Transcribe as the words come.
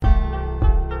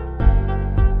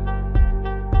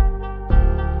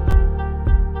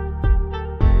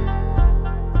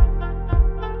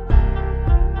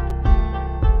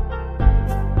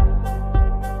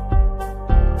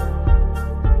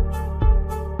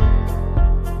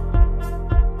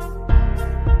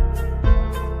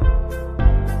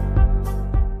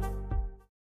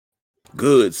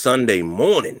Good Sunday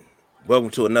morning. Welcome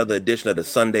to another edition of the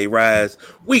Sunday Rise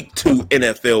Week 2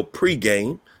 NFL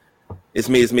pregame. It's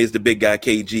me, it's the big guy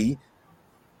KG.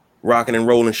 Rocking and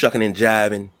rolling, shucking and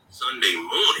jiving. Sunday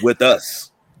morning. With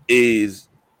us is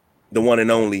the one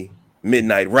and only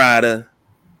Midnight Rider,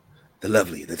 the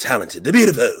lovely, the talented, the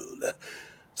beautiful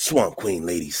Swamp Queen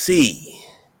Lady C.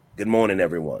 Good morning,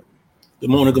 everyone. Good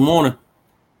morning, good morning.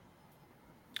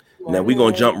 Now we're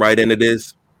gonna jump right into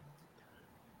this.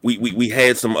 We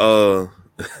had some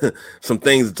some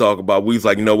things to talk about. We was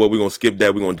like, you know what, we're gonna skip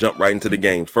that. We're gonna jump right into the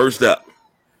game. First up.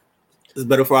 It's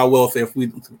better for our welfare if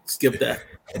we skip that.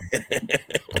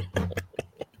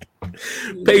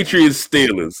 Patriots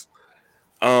Steelers.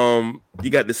 You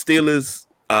got the Steelers.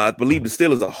 I believe the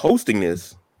Steelers are hosting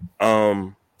this.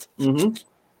 And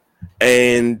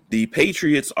the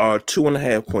Patriots are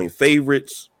 2.5-point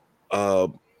favorites.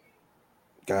 God,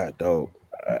 dog.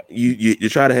 You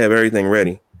try to have everything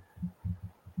ready,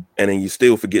 and then you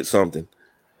still forget something.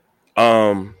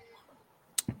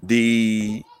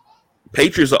 The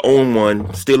Patriots are 0-1.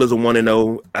 Steelers are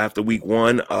 1-0 after week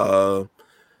 1.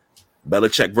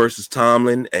 Belichick versus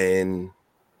Tomlin, and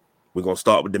we're gonna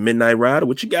start with the Midnight Rider.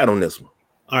 What you got on this one?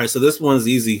 All right, so this one's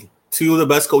easy. 2 of the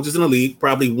best coaches in the league,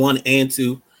 probably 1 and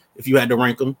 2 if you had to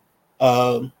rank them.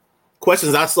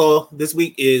 Questions I saw this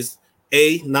week is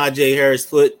A, Najee Harris'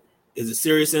 foot is a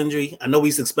serious injury. I know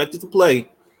he's expected to play,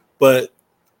 but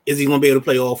is he going to be able to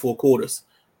play all 4 quarters?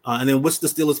 And then what's the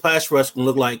Steelers' pass rush going to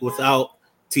look like without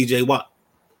TJ Watt?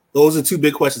 Those are 2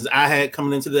 big questions I had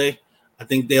coming in today. I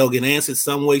think they'll get answered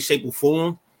some way, shape, or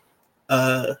form.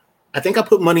 I think I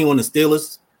put money on the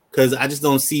Steelers because I just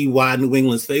don't see why New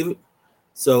England's favorite.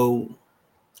 So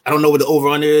I don't know what the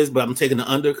over-under is, but I'm taking the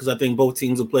under because I think both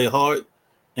teams will play hard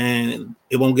and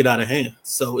it won't get out of hand.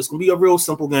 So it's going to be a real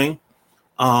simple game.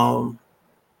 But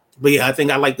yeah, I think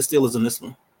I like the Steelers in this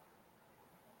one.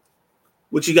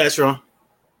 What you got, Sean?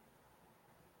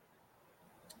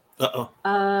 Yeah,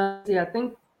 I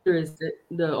think there is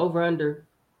the over-under.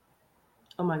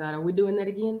 Oh my God, are we doing that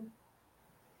again?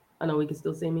 I know we can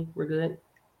still see me. We're good.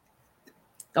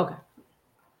 Okay.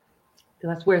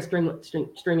 Because I swear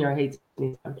StreamYard hates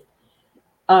me. But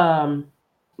I'm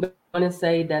going to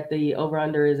say that the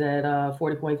over-under is at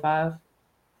 40.5,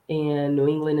 and New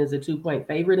England is a 2-point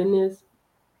favorite in this.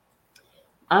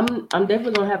 I'm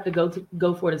definitely going to have to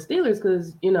go for the Steelers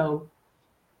because, you know,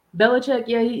 Belichick,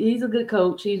 yeah, he's a good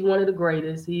coach. He's one of the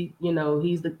greatest. He's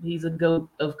a GOAT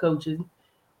of coaches.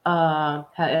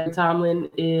 However, Tomlin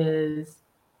is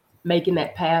making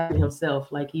that path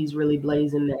himself. Like he's really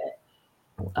blazing that.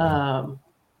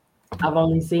 I've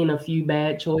only seen a few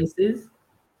bad choices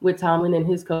with Tomlin in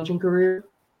his coaching career.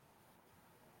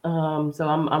 So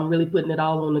I'm really putting it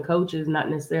all on the coaches, not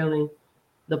necessarily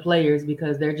the players,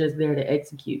 because they're just there to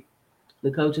execute.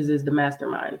 The coaches is the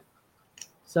mastermind.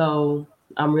 So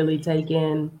I'm really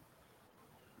taking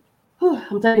the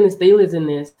Steelers in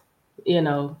this. You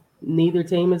know, neither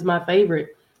team is my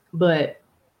favorite, but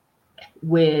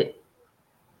with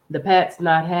the Pats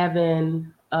not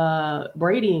having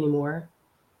Brady anymore,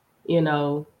 you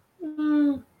know,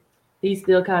 he's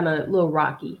still kind of a little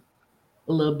rocky,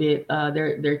 a little bit.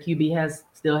 Their QB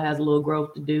still has a little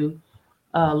growth to do,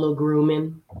 a little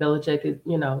grooming. Belichick is,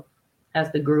 has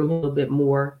to groom him a little bit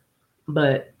more,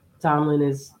 but Tomlin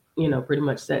is, pretty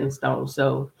much set in stone.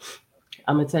 So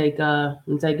I'm taking the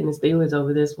Steelers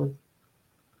over this one.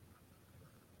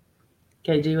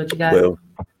 KG, what you got?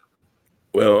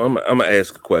 Well, I'm gonna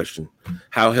ask a question.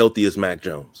 How healthy is Mac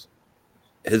Jones?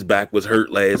 His back was hurt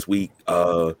last week.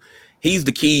 He's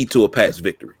the key to a Pats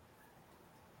victory.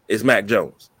 It's Mac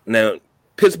Jones. Now,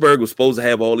 Pittsburgh was supposed to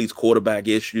have all these quarterback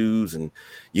issues, and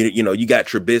you got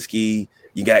Trubisky,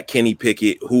 you got Kenny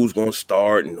Pickett, who's going to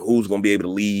start and who's going to be able to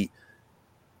lead.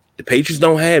 The Patriots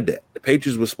don't have that. The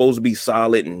Patriots were supposed to be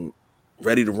solid and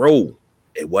ready to roll.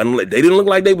 It wasn't. They didn't look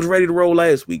like they was ready to roll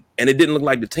last week, and it didn't look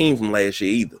like the team from last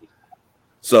year either.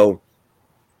 So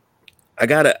I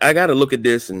gotta look at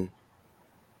this, and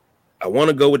I want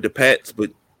to go with the Pats,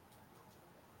 but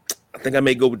I think I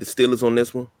may go with the Steelers on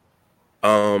this one.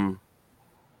 You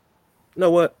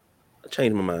know what? I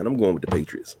changed my mind. I'm going with the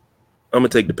Patriots. I'm gonna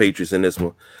take the Patriots in this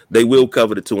one. They will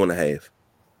cover the 2.5.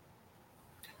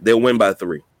 They'll win by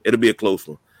 3. It'll be a close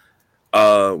one.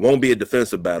 Won't be a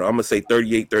defensive battle. I'm gonna say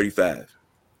 38-35.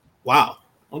 Wow.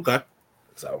 Okay.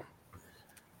 So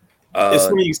it's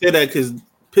funny you say that because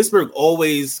Pittsburgh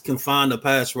always can find a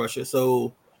pass rusher.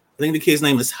 So I think the kid's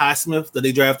name is Highsmith that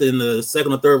they drafted in the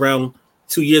 2nd or 3rd round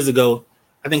 2 years ago.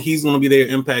 I think he's going to be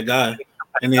their impact guy.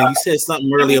 And then you said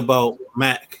something earlier about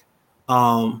Mac.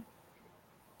 I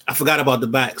forgot about the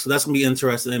back, so that's going to be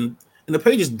interesting. And the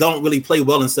Patriots don't really play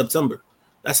well in September.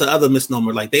 That's another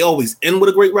misnomer. Like they always end with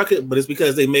a great record, but it's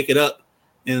because they make it up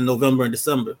in November and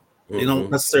December. They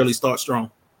don't necessarily start strong.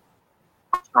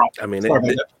 I mean,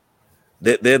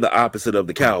 they're the opposite of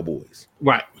the Cowboys,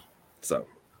 right? So,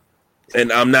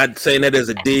 and I'm not saying that as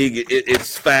a dig.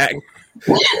 It's fact.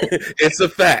 It's a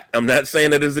fact. I'm not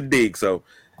saying that as a dig. So,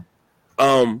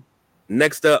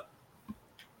 next up,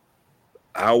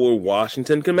 our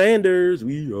Washington Commanders.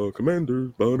 We are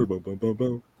Commanders.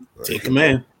 Take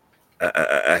command.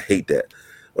 I hate that.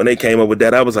 When they came up with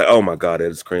that, I was like, oh my God, that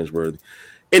is cringeworthy.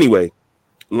 Anyway,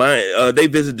 they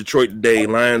visit Detroit today.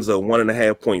 Lions are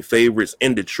 1.5-point favorites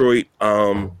in Detroit.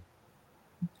 The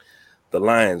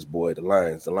Lions, boy, the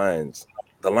Lions. The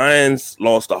Lions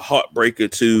lost a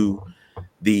heartbreaker to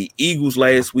the Eagles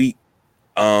last week.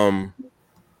 Looking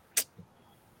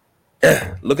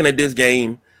at this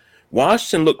game,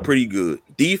 Washington looked pretty good.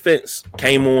 Defense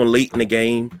came on late in the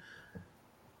game.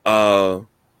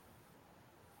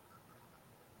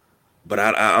 But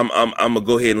I'm gonna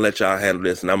go ahead and let y'all handle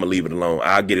this, and I'm gonna leave it alone.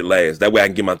 I'll get it last. That way I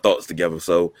can get my thoughts together.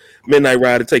 So, Midnight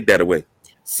Rider, take that away.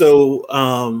 So,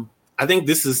 I think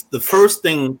this is the first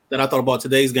thing that I thought about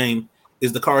today's game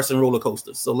is the Carson roller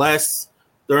coaster. So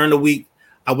during the week,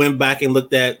 I went back and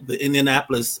looked at the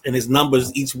Indianapolis and his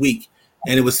numbers each week,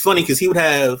 and it was funny because he would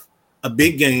have a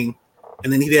big game,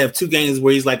 and then he'd have 2 games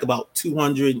where he's like about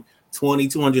 220,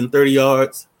 230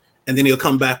 yards, and then he'll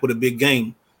come back with a big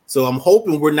game. So I'm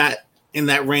hoping we're not in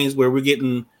that range where we're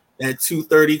getting that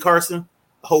 230 Carson.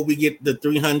 I hope we get the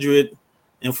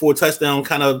 304 touchdown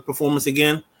kind of performance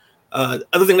again.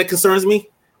 Other thing that concerns me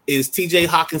is TJ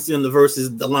Hawkinson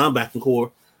versus the linebacking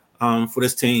core for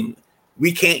this team.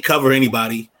 We can't cover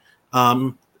anybody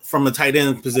from the tight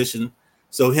end position.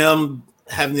 So him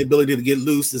having the ability to get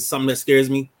loose is something that scares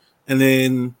me. And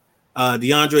then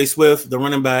DeAndre Swift, the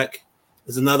running back,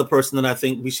 is another person that I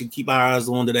think we should keep our eyes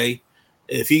on today.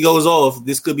 If he goes off,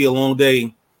 this could be a long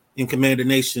day in Commander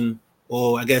Nation,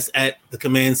 or I guess at the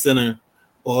command center,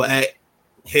 or at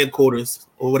headquarters,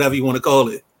 or whatever you want to call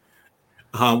it.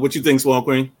 What you think, Swamp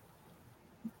Queen?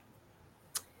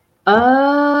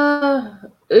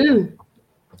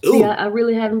 See, I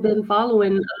really haven't been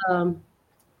following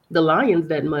the Lions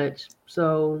that much,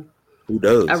 so who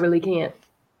does? I really can't.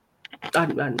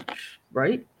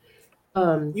 Right?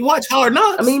 You watch Hard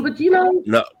Knocks? I mean, but you know,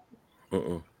 no.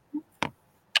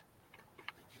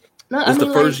 No, it's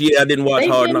the first year I didn't watch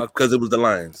Hard Knocks because it was the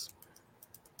Lions.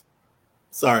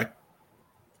 Sorry.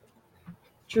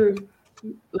 True.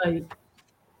 Like,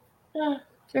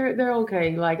 they're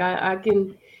okay. Like I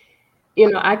can,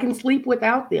 I can sleep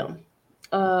without them.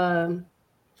 I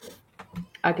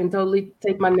can totally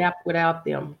take my nap without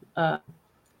them.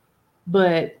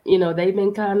 But they've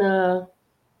been kind of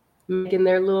making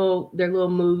their little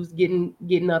moves,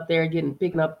 getting up there,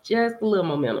 picking up just a little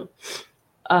momentum.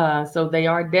 So they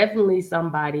are definitely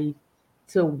somebody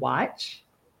to watch,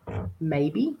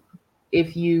 maybe,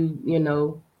 if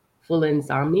you full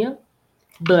insomnia.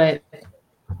 But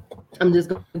I'm just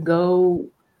going to go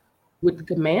with the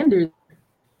Commanders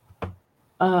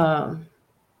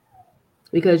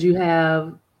because you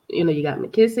have, you got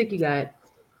McKissick, you got,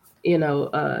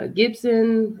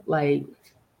 Gibson, like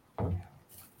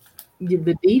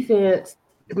the defense,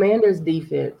 Commanders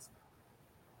defense.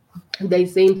 They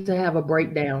seem to have a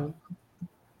breakdown,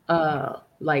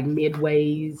 like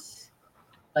midways,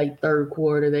 like third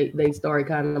quarter. They start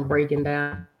kind of breaking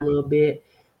down a little bit,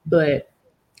 but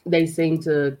they seem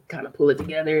to kind of pull it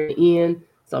together in the end.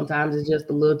 Sometimes it's just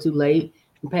a little too late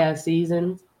in past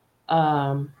seasons.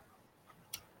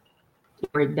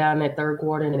 Break down that third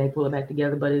quarter and they pull it back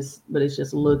together, but it's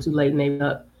just a little too late and they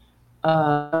up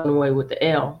away with the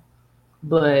L.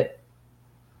 But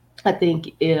I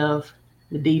think if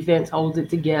the defense holds it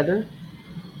together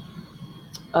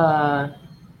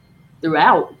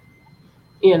throughout,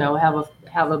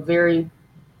 have a very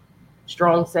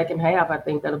strong second half, I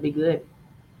think that'll be good.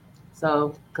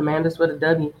 So Commanders for the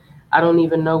W. I don't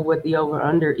even know what the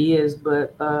over-under is,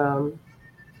 but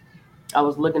I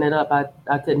was looking it up.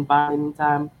 I couldn't find any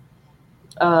time.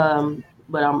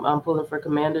 But I'm pulling for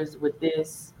Commanders with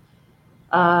this.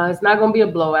 It's not going to be a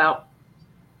blowout.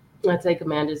 I take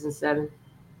Commanders in 7.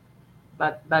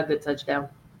 By a good touchdown.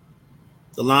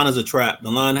 The line is a trap.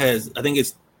 The line has, I think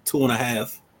it's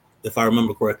 2.5, if I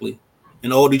remember correctly.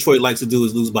 And all Detroit likes to do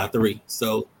is lose by 3.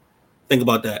 So think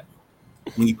about that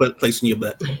when you placing your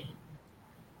bet.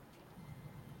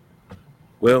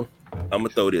 Well, I'm gonna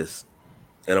throw this,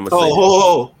 and I'm gonna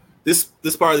say,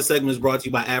 This part of the segment is brought to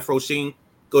you by Afro Sheen.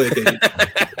 Go ahead, Katie.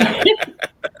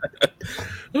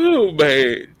 Oh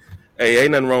man, hey,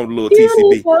 ain't nothing wrong with a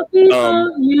little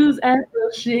TCB. Use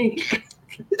Afro Sheen.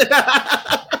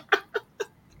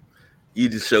 You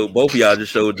just showed both of y'all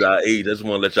just showed y'all age. I just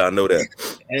want to let y'all know that.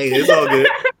 Hey, it's all good.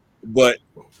 But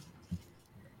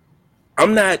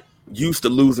I'm not used to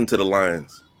losing to the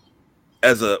Lions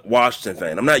as a Washington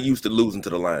fan. I'm not used to losing to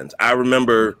the Lions. I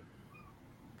remember,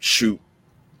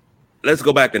 let's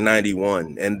go back to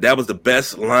 91, and that was the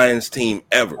best Lions team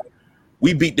ever.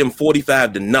 We beat them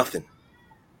 45-0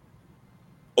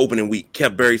 opening week,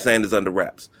 kept Barry Sanders under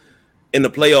wraps. In the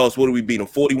playoffs, what did we beat them?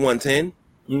 41-10?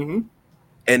 Mm-hmm.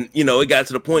 And, it got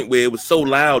to the point where it was so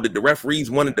loud that the referees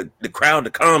wanted the crowd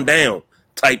to calm down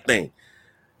type thing.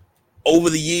 Over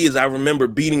the years, I remember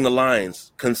beating the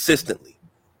Lions consistently.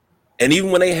 And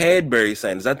even when they had Barry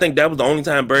Sanders, I think that was the only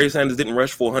time Barry Sanders didn't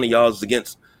rush 400 yards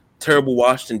against terrible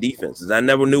Washington defenses. I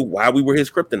never knew why we were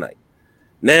his kryptonite.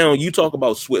 Now, you talk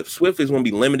about Swift. Swift is going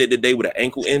to be limited today with an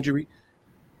ankle injury.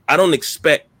 I don't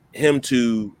expect him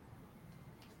to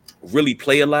really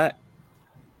play a lot.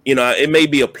 It may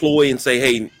be a ploy and say,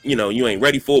 hey, you ain't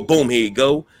ready for it. Boom, here you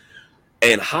go.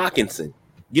 And Hawkinson,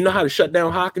 you know how to shut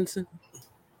down Hawkinson?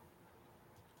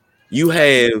 You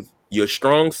have your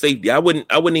strong safety. I'm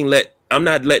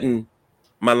not letting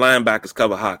my linebackers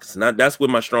cover Hawkinson. That's where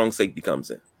my strong safety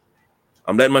comes in.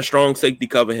 I'm letting my strong safety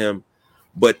cover him.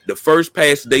 But the first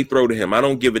pass they throw to him, I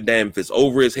don't give a damn if it's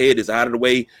over his head, it's out of the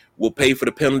way. We'll pay for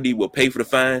the penalty. We'll pay for the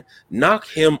fine. Knock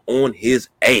him on his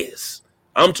ass.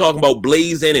 I'm talking about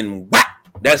blaze in and whack.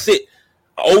 That's it.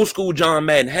 Old school John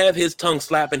Madden, have his tongue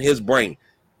slapping his brain.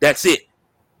 That's it.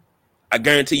 I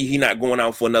guarantee you he's not going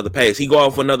out for another pass. He go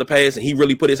out for another pass and he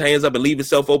really put his hands up and leave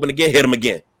himself open again, hit him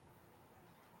again.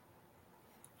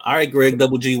 All right, Greg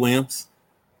Double G Williams.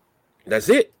 That's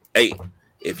it. Hey,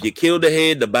 if you kill the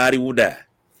head, the body will die.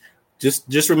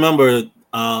 Just remember,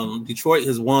 Detroit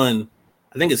has won,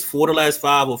 I think it's 4 of the last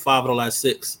 5 or 5 of the last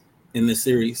 6 in this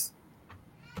series.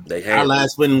 Our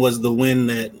last win was the win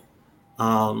that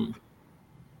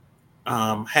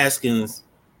Haskins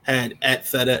had at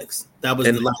FedEx. That was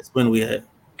the last win we had.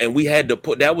 And we had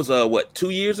to that was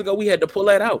 2 years ago? We had to pull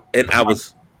that out. And I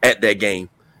was at that game.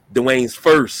 Dwayne's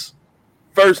first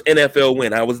NFL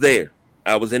win. I was there.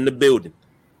 I was in the building.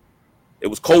 It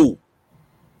was cold.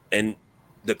 And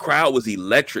the crowd was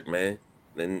electric, man.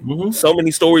 And so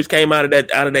many stories came out of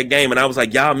that game. And I was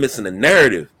like, y'all missing the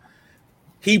narrative.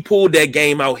 He pulled that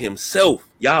game out himself.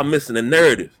 Y'all missing the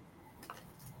narrative.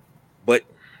 But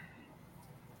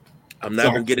I'm not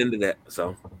gonna get into that.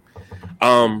 So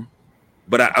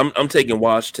but I'm taking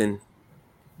Washington.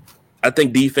 I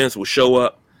think defense will show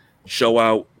up, show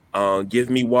out.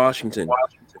 Give me Washington.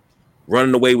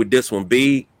 Running away with this one.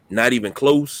 Big, not even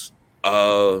close.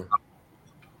 God,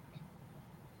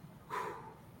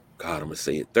 I'm gonna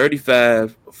say it.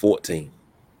 35-14.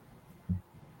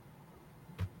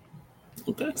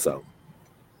 Okay. So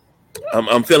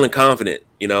I'm feeling confident,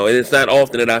 and it's not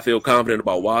often that I feel confident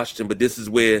about Washington, but this is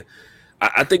where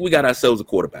I think we got ourselves a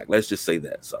quarterback. Let's just say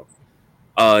that. So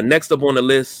next up on the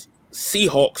list,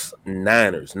 Seahawks,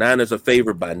 Niners. Niners are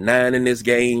favored by 9 in this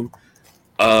game.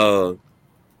 What's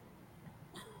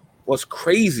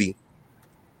crazy,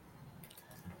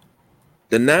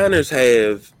 the Niners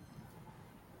have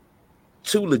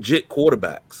 2 legit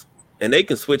quarterbacks, and they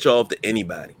can switch off to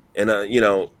anybody. And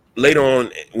later on,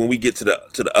 when we get to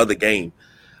the other game,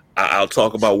 I'll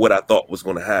talk about what I thought was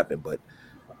going to happen. But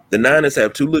the Niners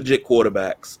have 2 legit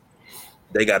quarterbacks.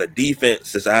 They got a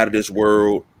defense that's out of this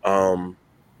world. When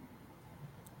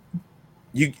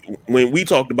we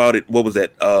talked about it, what was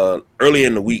that? Earlier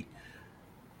in the week,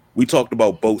 we talked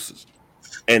about Bosa.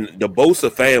 And the Bosa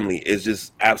family is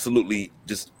just absolutely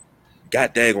just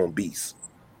got daggone beasts.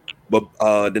 But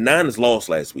the Niners lost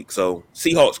last week. So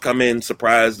Seahawks come in,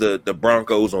 surprise the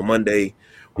Broncos on Monday,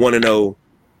 1-0.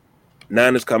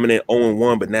 Niners coming in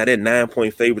 0-1, but now they're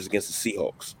 9-point favorites against the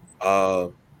Seahawks.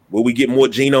 Will we get more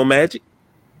Geno Magic?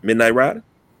 Midnight Rider?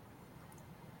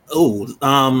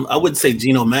 I wouldn't say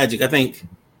Geno Magic. I think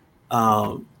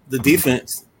the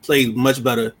defense played much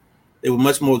better. They were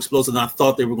much more explosive than I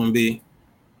thought they were going to be.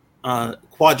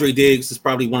 Quadre Diggs is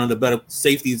probably one of the better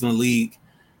safeties in the league.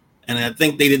 And I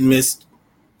think they didn't miss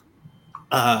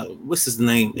what's his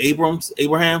name? Abrams?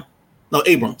 No,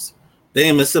 Abrams. They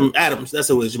didn't miss him. Adams. That's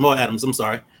who it was. Jamal Adams. I'm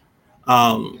sorry.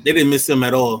 They didn't miss him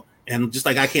at all. And just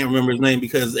like I can't remember his name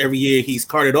because every year he's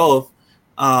carted off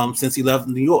since he left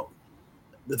New York.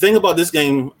 The thing about this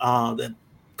game that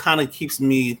kind of keeps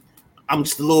me, I'm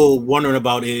just a little wondering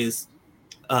about is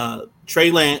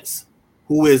Trey Lance.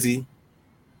 Who is he?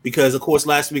 Because, of course,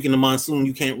 last week in the monsoon,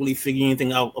 you can't really figure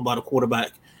anything out about a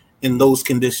quarterback in those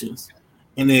conditions.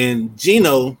 And then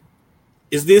Geno,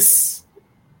 is this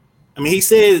 – I mean, he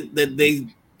said that they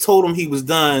told him he was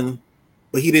done,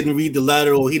 but he didn't read the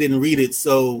letter or he didn't read it,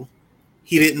 so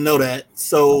he didn't know that.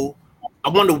 So I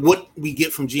wonder what we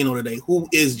get from Geno today. Who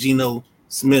is Geno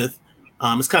Smith?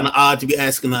 It's kind of odd to be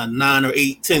asking a 9 or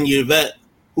 8, 10-year vet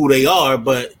who they are,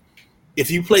 but if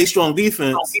you play strong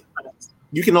defense,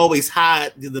 you can always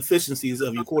hide the deficiencies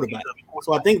of your quarterback.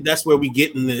 So I think that's where we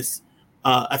get in this.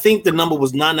 I think the number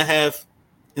was 9.5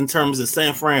 in terms of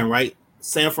San Fran, right?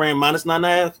 San Fran minus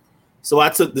 9.5. So I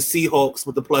took the Seahawks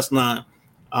with the +9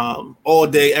 all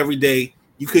day, every day.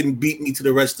 You couldn't beat me to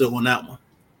the register on that one.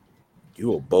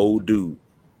 You a bold dude.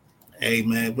 Hey,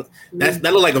 man, but that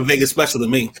looked like a Vegas special to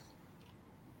me.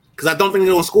 Because I don't think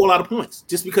they're going to score a lot of points.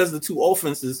 Just because the two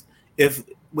offenses, if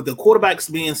with the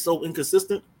quarterbacks being so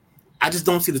inconsistent, I just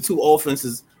don't see the two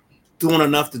offenses doing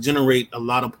enough to generate a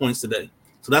lot of points today.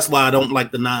 So that's why I don't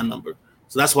like the 9 number.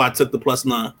 So that's why I took the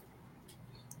 +9.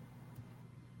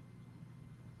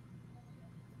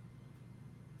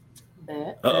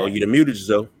 Uh-oh, you done muted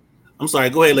yourself. I'm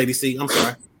sorry. Go ahead, Lady C. I'm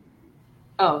sorry.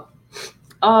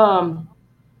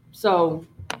 So,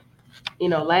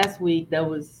 last week that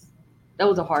was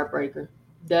a heartbreaker.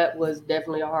 That was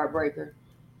definitely a heartbreaker.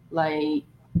 Like,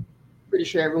 pretty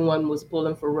sure everyone was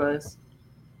pulling for Russ,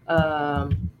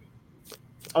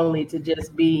 only to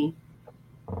just be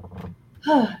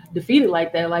defeated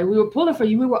like that. Like, we were pulling for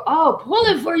you. We were all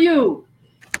pulling for you.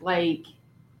 Like,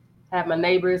 had my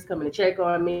neighbors coming to check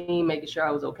on me, making sure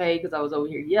I was okay because I was over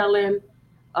here yelling.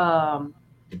 And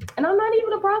I'm not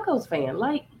even a Broncos fan.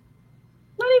 Like,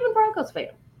 not even a Broncos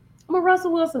fan. I'm a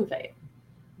Russell Wilson fan.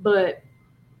 But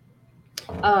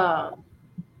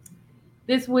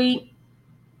this week,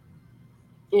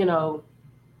 I don't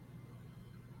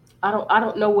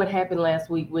know what happened last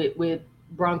week with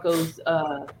Broncos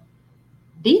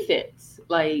defense.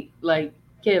 Like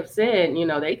Kev said,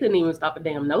 they couldn't even stop a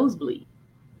damn nosebleed.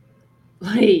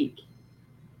 Like,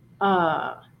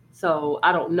 so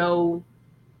I don't know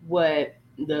what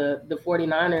the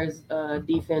 49ers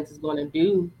defense is going to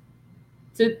do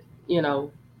to,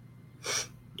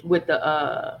 with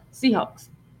the Seahawks,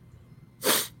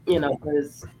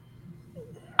 because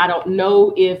I don't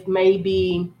know if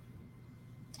maybe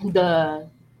the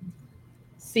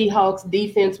Seahawks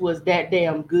defense was that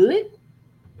damn good,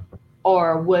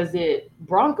 or was it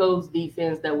Broncos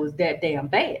defense that was that damn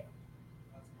bad?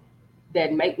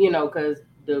 That make, because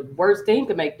the worst team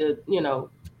could make the,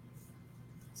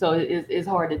 so it's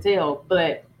hard to tell.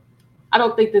 But I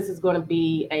don't think this is going to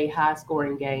be a high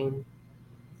scoring game.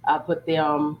 I put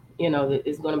them,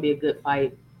 it's going to be a good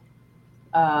fight.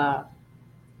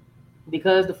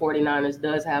 Because the 49ers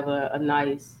does have a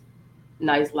nice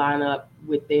lineup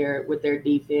with their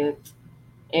defense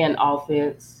and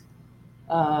offense.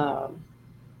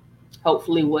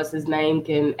 Hopefully what's his name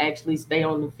can actually stay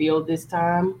on the field this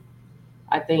time.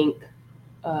 I think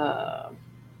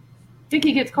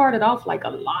he gets carted off like a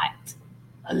lot.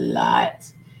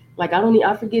 Like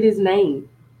I forget his name.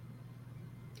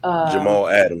 Jamal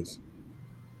Adams.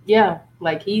 Yeah,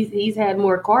 like he's had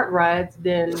more cart rides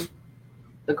than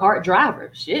the cart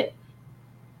driver. Shit,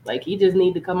 like he just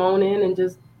need to come on in and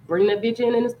just bring that bitch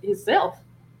in himself.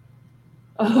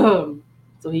 So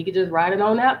he could just ride it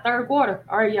on out third quarter.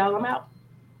 All right, y'all, I'm out.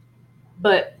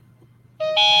 But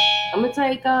I'm gonna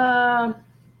take the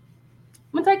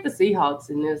Seahawks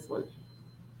in this one.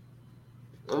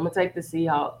 I'm gonna take the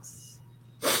Seahawks.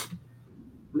 I'm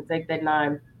gonna take that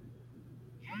 9.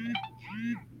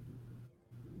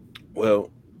 Well,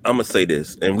 I'm gonna say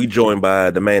this, and we joined by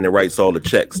the man that writes all the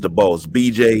checks, the boss,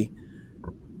 BJ.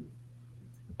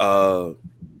 I'm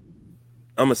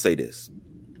gonna say this,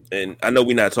 and I know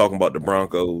we're not talking about the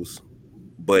Broncos,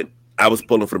 but I was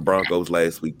pulling for the Broncos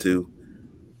last week too.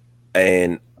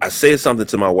 And I said something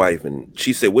to my wife, and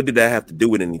she said, "What did that have to do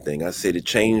with anything?" I said, "It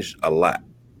changed a lot.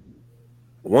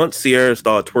 Once Sierra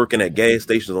started twerking at gas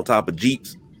stations on top of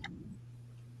Jeeps,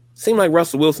 seemed like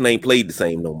Russell Wilson ain't played the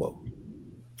same no more."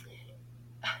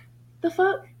 The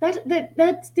fuck?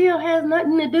 That still has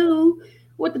nothing to do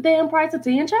with the damn price of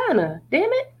tea in China.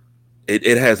 Damn it.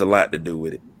 It has a lot to do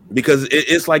with it. Because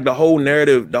it's like the whole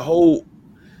narrative, on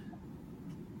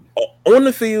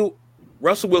the field,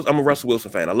 Russell Wilson, I'm a Russell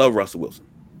Wilson fan. I love Russell Wilson.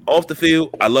 Off the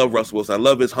field, I love Russell Wilson. I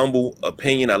love his humble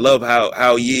opinion. I love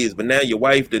how he is. But now your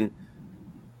wife done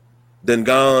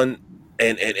gone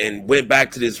and went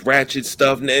back to this ratchet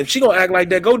stuff. And if she gonna act like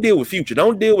that, go deal with Future.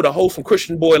 Don't deal with a wholesome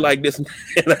Christian boy like this and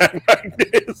act like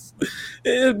this.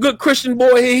 A good Christian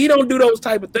boy here, he don't do those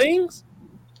type of things.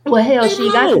 Well, hell,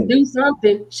 she got to do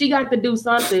something. She got to do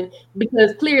something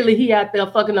because clearly he out there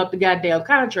fucking up the goddamn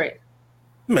contract.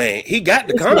 Man, he got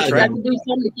the contract. He got to do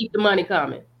something to keep the money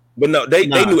coming. But no, they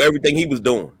knew everything he was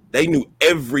doing. They knew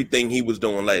everything he was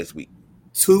doing last week.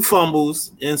 2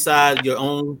 fumbles inside your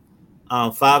own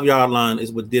 5-yard line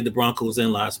is what did the Broncos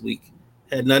in last week.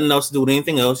 Had nothing else to do with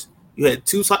anything else. You had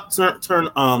 2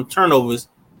 turnovers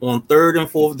on 3rd and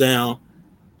 4th down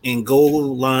in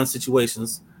goal line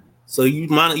situations. So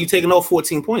you taking off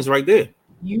 14 points right there.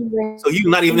 So you're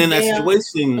not even in that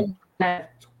situation.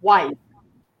 Twice.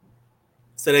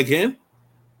 Say that again?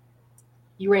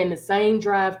 You ran the same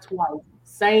drive twice,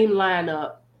 same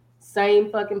lineup,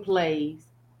 same fucking plays,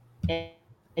 and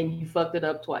you fucked it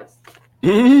up twice.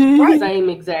 Right. Same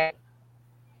exact.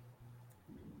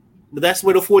 But that's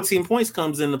where the 14 points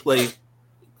comes into play,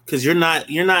 because you're not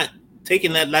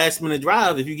taking that last minute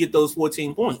drive if you get those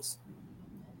 14 points.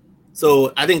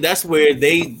 So I think that's where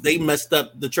they messed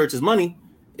up the church's money,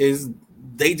 is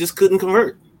they just couldn't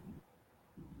convert.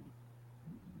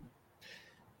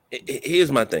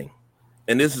 Here's my thing,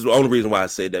 and this is the only reason why I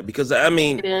said that, because I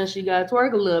mean, then she got to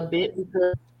twerk a little bit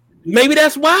because maybe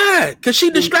that's why, because she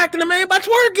distracting the man by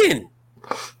twerking.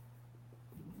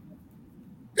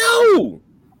 No,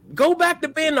 go back to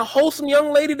being the wholesome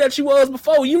young lady that she was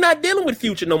before. You're not dealing with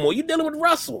Future no more. You're dealing with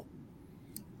Russell.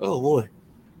 Oh boy,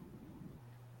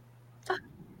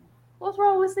 what's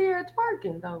wrong with Ciara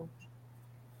twerking though?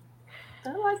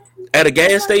 At a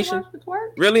gas station,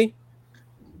 really?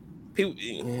 People,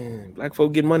 black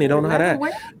folk get money. Don't know how that.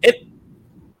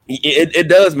 It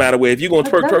does matter where. If you're gonna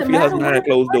twerk for your husband behind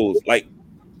closed doors, like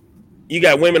you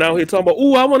got women out here talking about,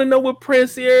 "Ooh, I want to know what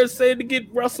Prince Ciara said to get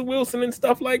Russell Wilson and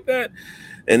stuff like that,"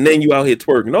 and then you out here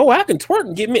twerking. No, I can twerk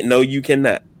and get me. No, you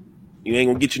cannot. You ain't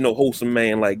gonna get you no wholesome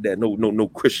man like that. No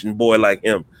Christian boy like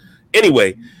him.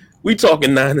 Anyway, we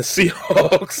talking Niners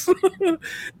Seahawks,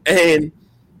 and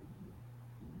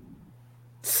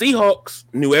Seahawks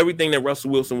knew everything that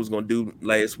Russell Wilson was going to do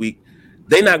last week.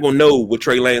 They're not going to know what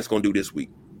Trey Lance going to do this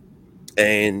week.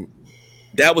 And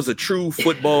that was a true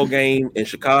football game in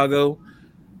Chicago.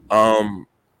 I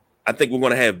think we're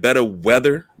going to have better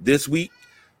weather this week.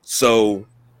 So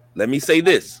let me say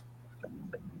this.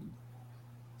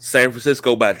 San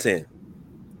Francisco by 10.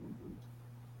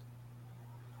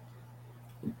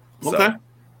 Okay. So,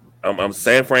 I'm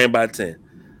San Fran by 10.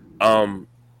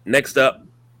 Next up,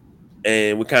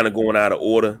 and we're kind of going out of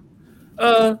order.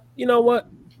 You know what?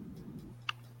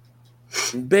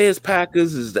 Bears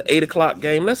Packers is the 8:00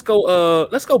 game. Let's go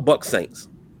Bucs Saints.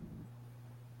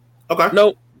 Okay.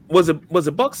 No, was it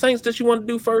Bucs Saints that you want to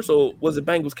do first, or was it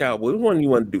Bengals Cowboys? Which one you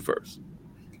want to do first?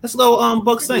 Let's go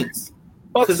Bucs Saints.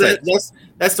 Because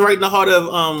that's right in the heart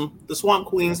of the Swamp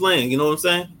Queens land. You know what I'm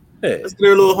saying? Yeah. Let's get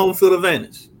a little home field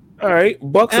advantage. All right,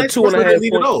 Bucs are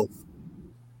 2.5 points.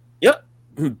 Yep,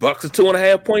 Bucs are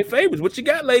 2.5 point favorites. What you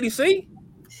got, Lady C?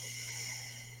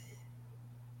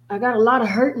 I got a lot of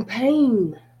hurt and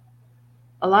pain,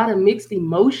 a lot of mixed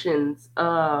emotions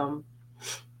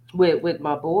with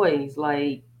my boys.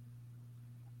 Like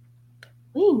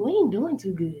we ain't doing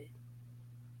too good.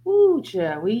 Ooh,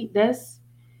 child,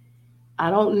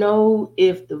 I don't know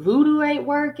if the voodoo ain't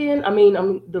working. I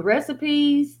mean, the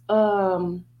recipes.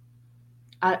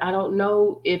 I don't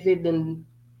know if it been,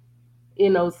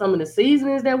 some of the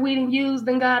seasonings that we didn't use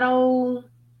then got old.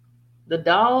 The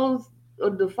dolls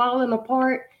are falling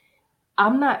apart.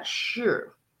 I'm not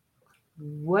sure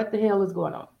what the hell is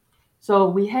going on. So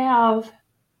we have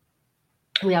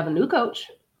a new coach.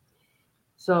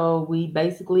 So we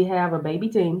basically have a baby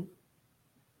team.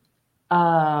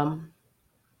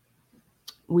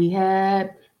 We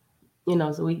had,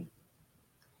 so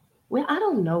I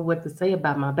don't know what to say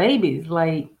about my babies.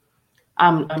 Like,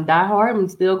 I'm diehard. I'm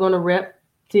still gonna rep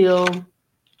till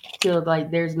like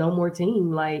there's no more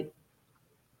team. Like,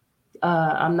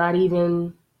 I'm not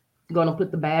even gonna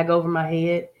put the bag over my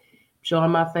head,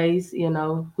 showing my face.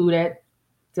 Who that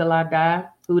till I die.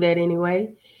 Who that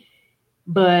anyway.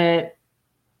 But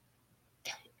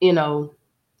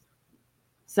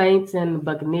Saints and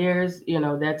Buccaneers.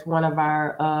 That's one of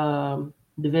our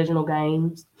divisional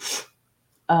games.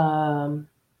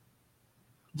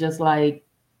 Just like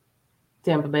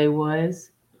Tampa Bay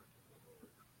was.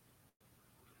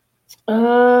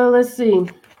 Let's see.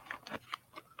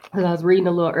 Because I was reading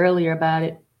a little earlier about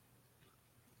it.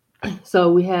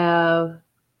 So we have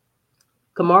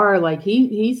Kamara, like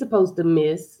he's supposed to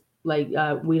miss. Like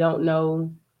we don't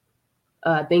know.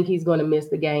 I think he's going to miss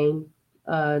the game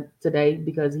today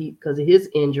because of his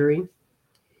injury.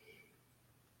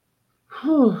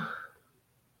 And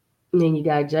then you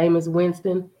got Jameis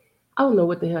Winston. I don't know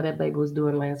what the hell that baby was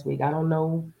doing last week. I don't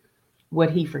know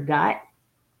what he forgot.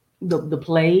 The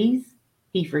plays.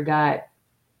 He forgot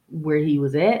where he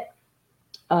was at.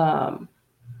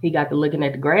 He got to looking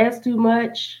at the grass too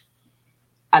much.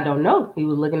 I don't know. He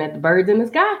was looking at the birds in the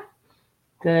sky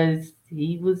because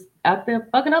he was out there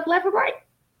fucking up left and right.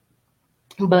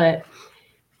 But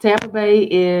Tampa Bay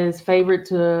is favored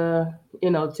to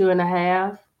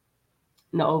 2.5.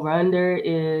 The over under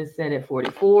is set at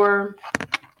 44.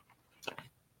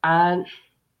 I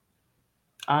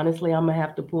honestly, I'm gonna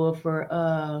have to pull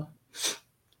for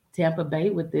Tampa Bay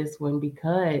with this one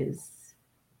because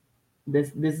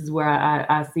this is where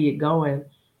I see it going.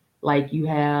 Like you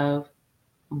have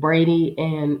Brady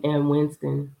and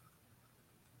Winston.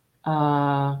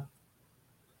 Yeah,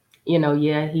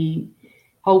 he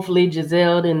hopefully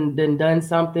Giselle then done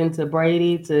something to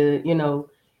Brady to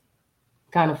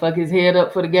kind of fuck his head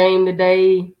up for the game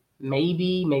today.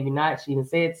 Maybe not. She even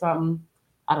said something.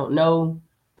 I don't know,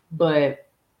 but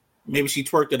Maybe she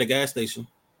twerked at a gas station.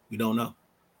 We don't know.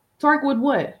 twerk with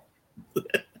what?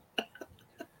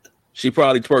 She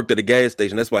probably twerked at a gas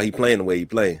station. That's why he playing the way he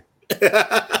playing.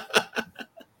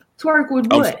 Twerk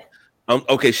with what?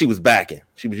 Okay, she was backing.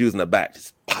 She was using her back.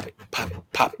 Just pop it, pop it,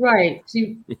 pop it. Right.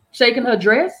 She shaking her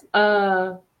dress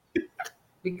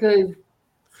because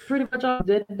pretty much all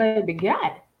that baby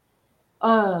got.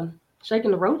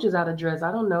 Shaking the roaches out of dress.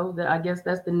 I don't know. I guess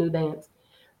that's the new dance.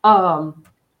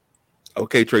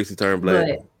 Okay, Tracy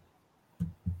Turnblad.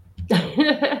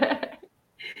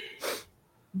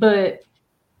 But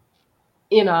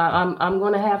I'm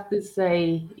gonna have to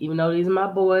say, even though these are my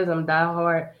boys, I'm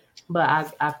diehard, but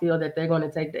I feel that they're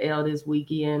gonna take the L this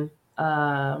weekend.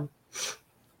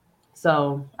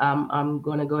 So I'm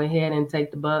gonna go ahead and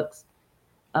take the Bucks.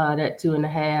 That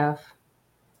 2.5.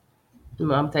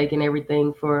 I'm taking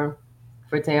everything for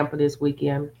Tampa this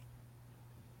weekend.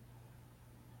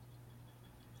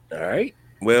 All right.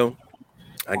 Well,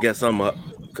 I guess I'm up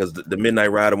because the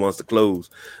Midnight Rider wants to close.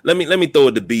 Let me throw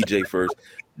it to BJ first.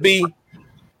 B,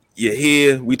 you're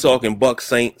here. We talking Bucks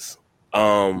Saints.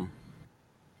 What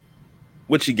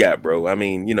you got, bro? I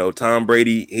mean, Tom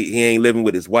Brady, he ain't living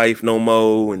with his wife no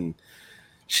more, and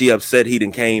she upset he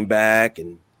done came back,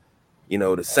 and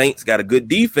the Saints got a good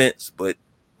defense, but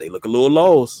they look a little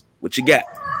lost. What you got?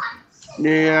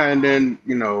 Yeah, and then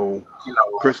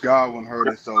Chris Godwin hurt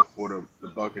himself for the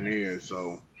Buccaneers,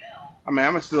 so I mean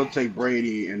I'm gonna still take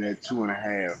Brady in that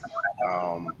 2.5,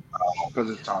 because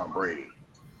it's Tom Brady,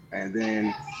 and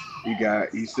then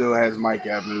he still has Mike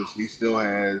Evans, he still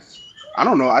has I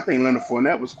don't know, I think Leonard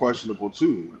Fournette was questionable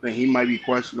too. I think he might be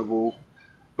questionable,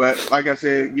 but like I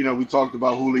said, we talked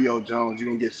about Julio Jones. You're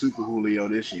gonna get Super Julio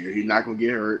this year. He's not gonna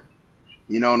get hurt.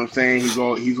 You know what I'm saying? He's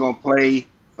gonna play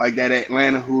like that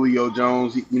Atlanta Julio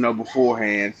Jones,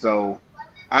 beforehand. So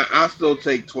I still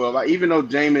take 12. Even though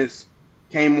Jameis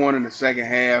came on in the second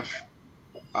half,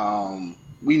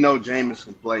 we know Jameis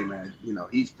can play, man.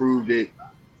 He's proved it.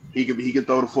 He can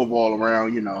throw the football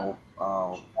around.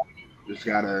 Just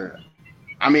gotta.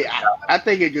 I mean, I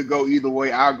think it could go either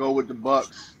way. I'll go with the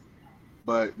Bucks,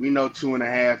 but we know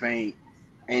 2.5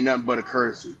 ain't nothing but a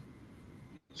courtesy.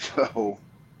 So,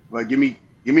 but give me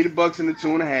the Bucks in the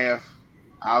 2.5.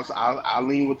 I'll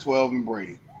lean with 12 and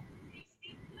Brady.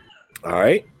 All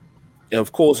right. And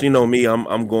of course, me,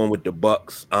 I'm going with the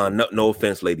Bucks. No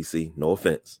offense, Lady C. No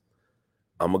offense.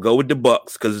 I'm gonna go with the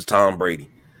Bucks because it's Tom Brady.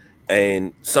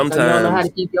 And sometimes so you don't know how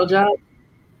to keep your job.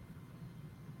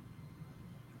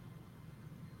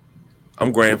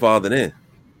 I'm grandfathered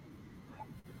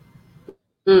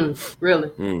in.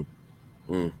 Really?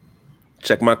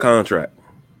 Check my contract.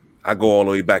 I go all the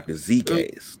way back to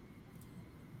Zcash.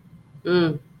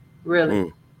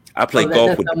 Really? I play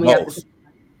golf with the boss.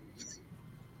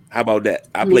 How about that?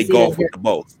 I play golf with the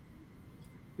boss.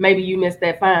 Maybe you missed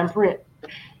that fine print.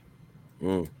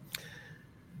 I'm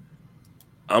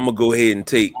gonna go ahead and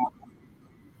take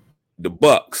the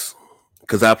Bucks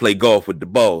because I play golf with the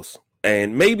boss.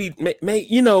 And maybe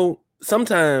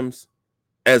sometimes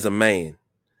as a man,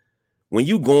 when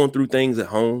you going through things at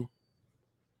home,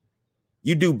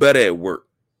 you do better at work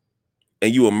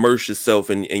and you immerse yourself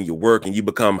in your work and you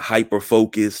become hyper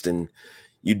focused and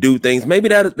you do things. Maybe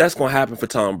that's going to happen for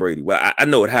Tom Brady. Well, I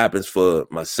know it happens for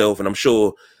myself, and I'm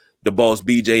sure the boss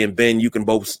BJ and Ben, you can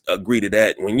both agree to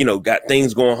that. When got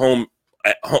things going on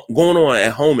at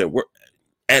home at work,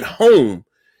 at home,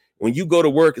 when you go to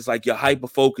work, it's like you're hyper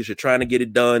focused. You're trying to get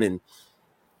it done, and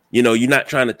you're not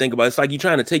trying to think about it. It's like you're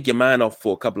trying to take your mind off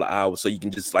for a couple of hours so you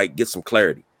can just like get some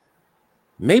clarity.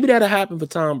 Maybe that'll happen for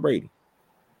Tom Brady.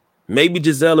 Maybe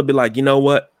Giselle will be like, you know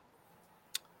what?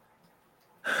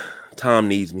 Tom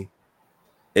needs me.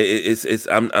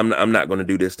 I'm not going to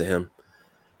do this to him.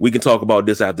 We can talk about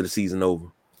this after the season over.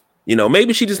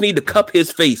 Maybe she just need to cup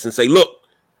his face and say, look,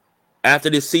 after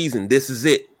this season, this is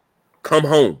it. Come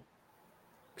home,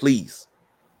 please.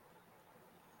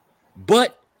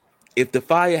 But if the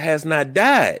fire has not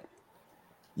died,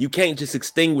 you can't just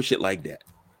extinguish it like that.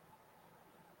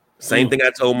 Same thing I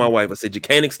told my wife. I said, you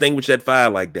can't extinguish that fire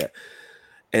like that.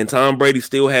 And Tom Brady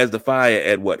still has the fire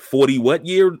at what, 40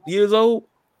 years old?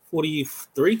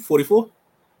 43, 44?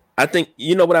 I think,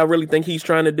 you know what I really think he's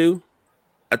trying to do?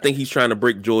 I think he's trying to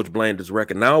break George Blander's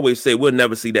record. And I always say we'll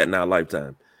never see that in our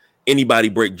lifetime. Anybody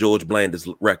break George Blander's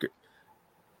record.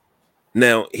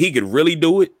 Now, he could really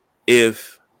do it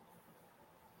if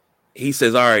he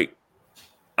says, all right,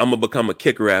 I'm going to become a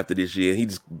kicker after this year.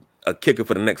 He's a kicker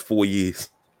for the next 4 years.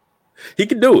 He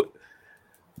could do it.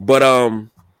 But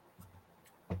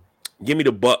give me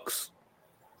the Bucks.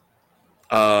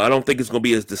 I don't think it's going to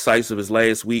be as decisive as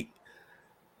last week.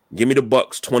 Give me the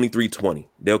Bucks 23-20.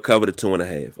 They'll cover the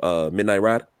 2.5. Midnight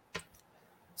Rider.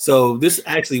 So this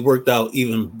actually worked out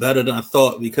even better than I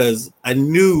thought because I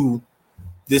knew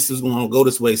this was going to go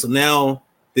this way. So now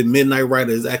the Midnight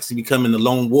Rider is actually becoming the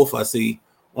lone wolf I see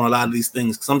on a lot of these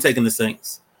things because I'm taking the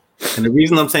Saints. And the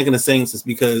reason I'm taking the Saints is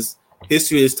because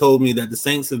history has told me that the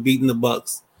Saints have beaten the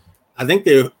Bucks. I think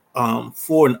they're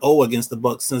 4-0 against the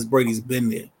Bucks since Brady's been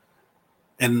there.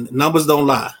 And numbers don't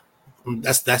lie.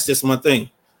 That's just my thing.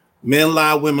 Men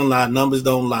lie, women lie, numbers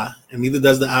don't lie, and neither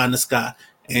does the eye in the sky.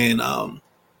 And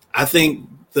I think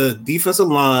the defensive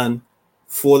line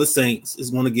for the Saints is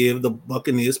going to give the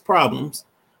Buccaneers problems,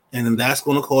 and then that's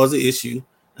going to cause an issue.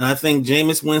 And I think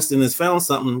Jameis Winston has found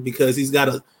something because he's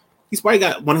probably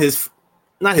got one of his,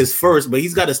 not his first, but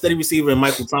he's got a steady receiver in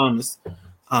Michael Thomas.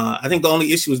 I think the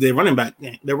only issue is their running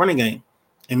game.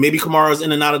 And maybe Kamara's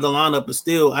in and out of the lineup, but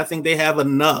still, I think they have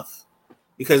enough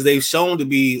because they've shown to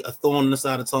be a thorn in the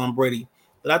side of Tom Brady.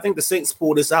 But I think the Saints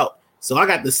pull this out. So I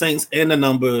got the Saints and the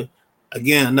number.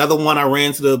 Again, another one I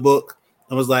ran to the book.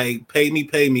 I was like, pay me,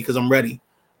 because I'm ready.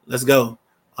 Let's go.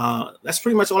 That's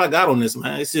pretty much all I got on this,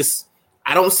 man. It's just,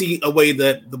 I don't see a way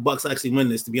that the Bucks actually win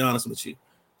this, to be honest with you.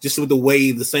 Just with the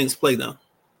way the Saints play them.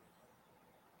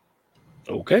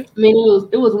 Okay. I mean,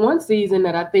 it was one season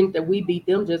that I think that we beat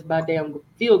them just by damn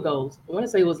field goals. I want to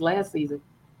say it was last season.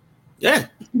 Yeah.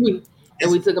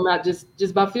 And we took them out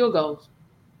just by field goals.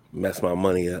 Mess my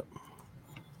money up.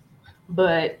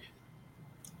 But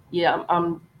yeah,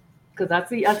 I'm because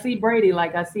I see Brady,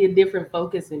 like I see a different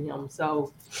focus in him.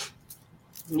 So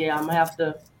yeah, I'm gonna have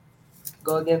to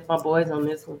go against my boys on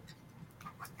this one.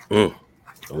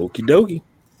 Okie dokie.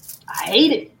 I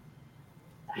hate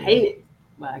it.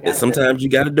 But sometimes you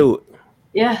got to do it.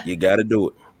 Yeah. You got to do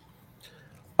it.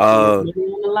 On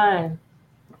the line.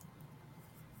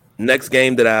 Next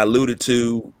game that I alluded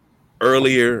to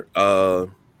earlier,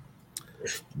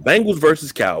 Bengals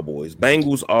versus Cowboys.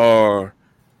 Bengals are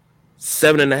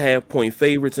 7.5 point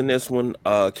favorites in this one.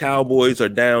 Cowboys are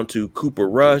down to Cooper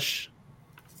Rush.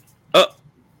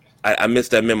 I missed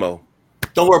that memo.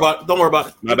 Don't worry about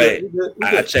it. My bad.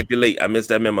 I checked it late. I missed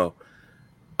that memo.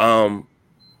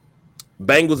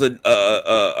 Bengals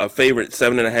are a favorite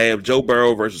 7.5. Joe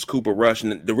Burrow versus Cooper Rush.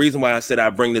 And the reason why I said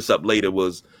I bring this up later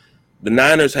was the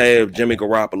Niners have Jimmy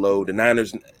Garoppolo. The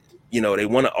Niners, they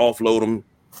want to offload him.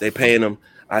 They're paying him.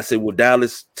 I said, well,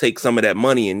 Dallas take some of that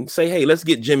money and say, hey, let's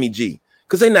get Jimmy G.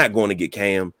 Because they're not going to get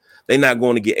Cam. They're not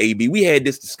going to get AB. We had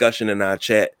this discussion in our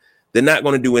chat. They're not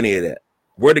going to do any of that.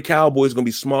 Where the Cowboys going to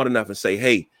be smart enough and say,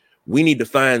 hey, we need to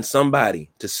find somebody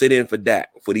to sit in for Dak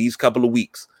for these couple of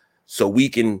weeks so we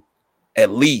can at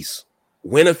least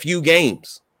win a few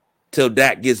games till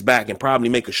Dak gets back and probably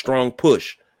make a strong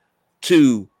push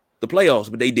to the playoffs.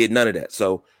 But they did none of that.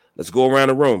 So let's go around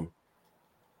the room.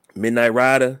 Midnight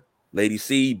Rider, Lady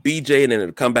C, BJ, and then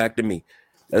it'll come back to me.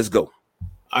 Let's go.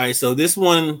 All right, so this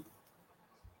one,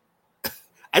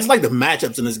 I just like the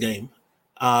matchups in this game.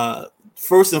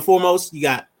 First and foremost, you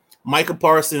got Micah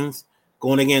Parsons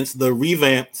going against the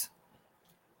revamped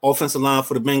offensive line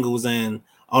for the Bengals. And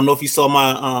I don't know if you saw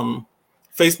my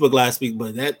Facebook last week,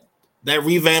 but that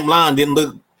revamped line didn't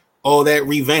look all that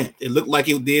revamped. It looked like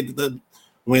it did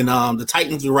when the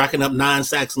Titans were racking up 9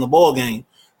 sacks in the ball game.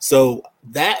 So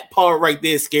that part right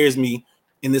there scares me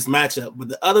in this matchup. But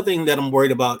the other thing that I'm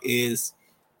worried about is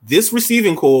this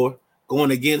receiving core going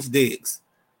against Diggs.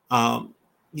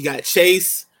 You got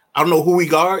Chase. I don't know who he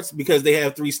guards because they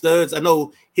have 3 studs. I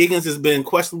know Higgins has been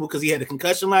questionable because he had a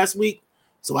concussion last week.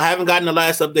 So I haven't gotten the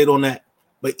last update on that.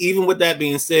 But even with that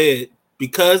being said,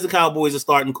 because the Cowboys are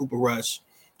starting Cooper Rush,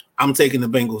 I'm taking the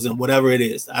Bengals and whatever it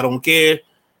is. I don't care.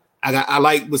 I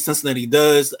like what Cincinnati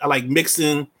does. I like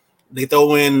mixing. They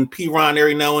throw in P-Ron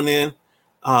every now and then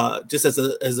just as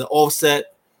an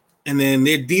offset. And then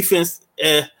their defense,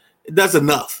 it does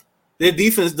enough. Their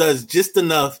defense does just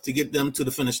enough to get them to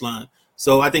the finish line.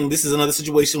 So I think this is another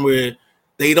situation where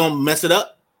they don't mess it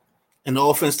up and the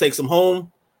offense takes them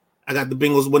home. I got the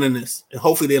Bengals winning this. And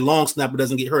hopefully their long snapper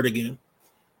doesn't get hurt again.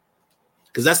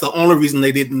 because that's the only reason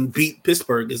they didn't beat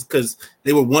Pittsburgh is because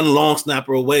they were one long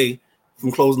snapper away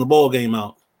from closing the ball game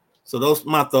out. So those are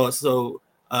my thoughts. So,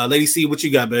 Lady C, what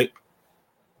you got, babe?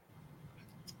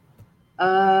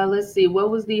 Let's see. What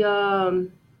was the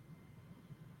I'm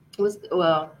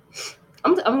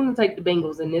gonna take the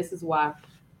Bengals, and this is why.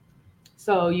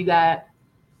 So you got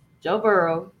Joe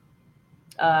Burrow,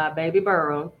 baby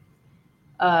Burrow,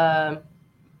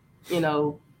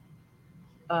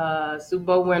 Super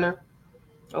Bowl winner.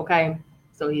 Okay,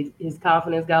 so his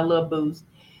confidence got a little boost.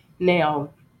 Now,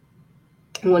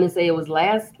 I want to say it was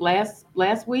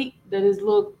last week that his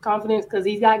little confidence, because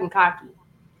he's gotten cocky,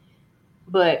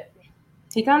 but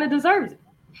he kind of deserves it.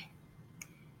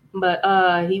 But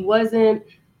he was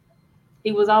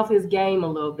off his game a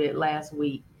little bit last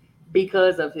week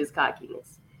because of his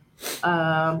cockiness.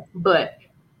 But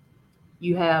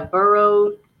you have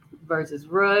Burrow versus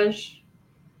Rush.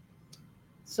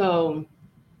 So,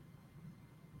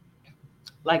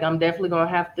 like, I'm definitely going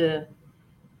to have to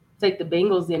take the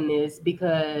Bengals in this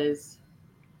because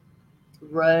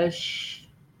Rush,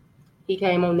 he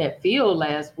came on that field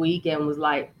last week and was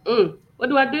like, what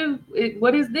do I do?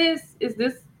 What is this? Is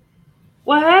this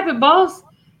what happened, boss?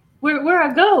 Where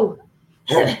I go?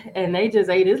 And they just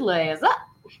ate his ass up.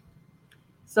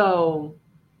 So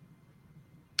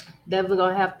definitely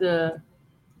gonna have to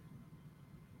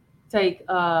take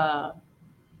the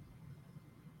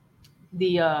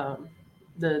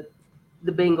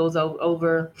Bengals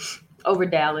over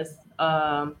Dallas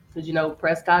because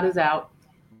Prescott is out.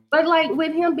 But like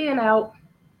with him being out,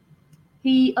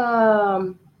 he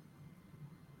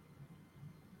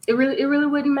it really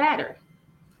wouldn't matter.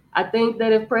 I think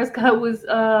that if Prescott was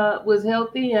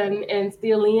healthy and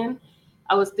still in,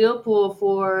 I would still pull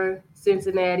for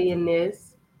Cincinnati in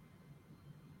this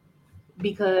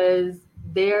because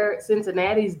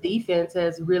Cincinnati's defense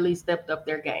has really stepped up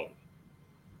their game.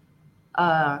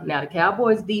 Now the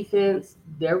Cowboys defense,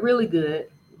 they're really good.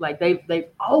 Like they've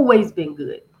always been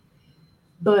good,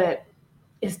 but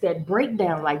it's that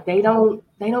breakdown. Like they don't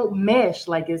mesh.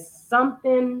 Like it's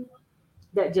something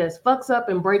that just fucks up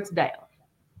and breaks down.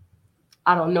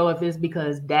 I don't know if it's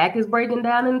because Dak is breaking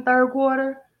down in the third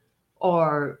quarter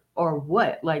or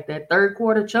what. Like that third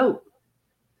quarter choke.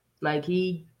 Like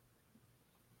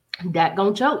Dak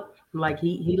gonna choke. Like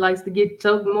he likes to get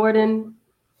choked more than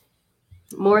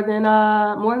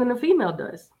a female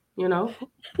does,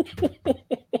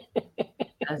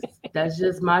 That's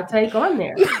just my take on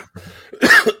there.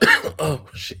 Oh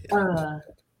shit.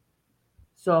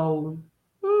 So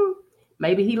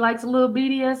maybe he likes a little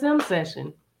BDSM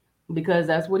session because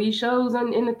that's what he shows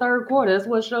in the third quarter. That's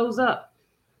what shows up.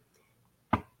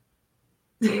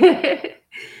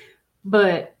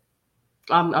 But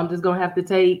I'm just gonna have to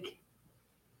take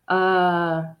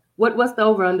what's the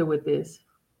over under with this?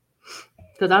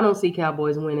 Because I don't see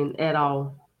Cowboys winning at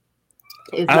all.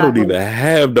 I don't even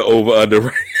have the over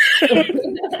under.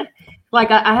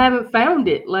 Like I haven't found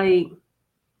it. Like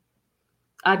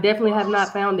I definitely have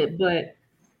not found it, but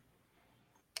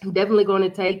I'm definitely going to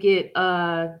take it.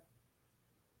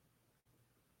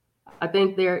 I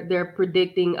think they're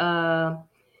predicting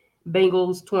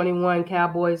Bengals 21,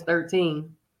 Cowboys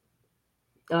 13.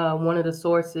 One of the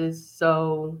sources,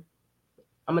 so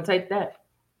I'm gonna take that.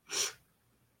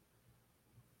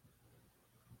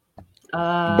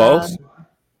 Boss,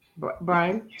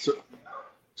 Brian.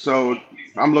 So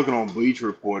I'm looking on Bleacher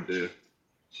Report. The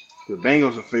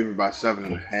Bengals are favored by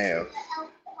 7.5.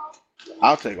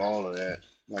 I'll take all of that.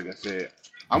 Like I said,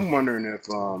 I'm wondering if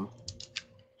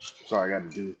sorry, I got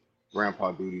to do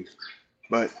grandpa duties,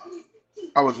 but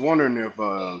I was wondering if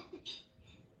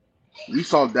we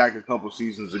saw Dak a couple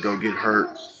seasons ago get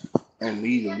hurt and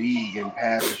lead the league in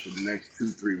passes for the next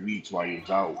 2-3 weeks while he was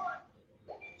out.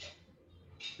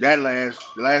 That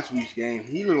last week's game,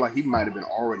 he looked like he might have been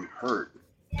already hurt.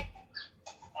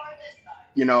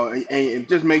 And it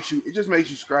just makes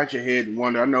you scratch your head and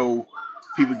wonder. I know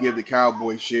people give the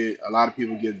Cowboys shit. A lot of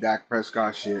people give Dak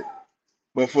Prescott shit,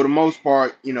 but for the most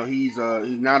part, he's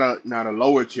not a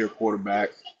lower tier quarterback,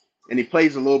 and he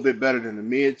plays a little bit better than the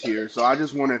mid tier. So I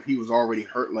just wonder if he was already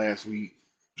hurt last week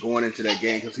going into that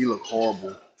game because he looked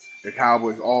horrible. The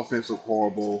Cowboys' offense looked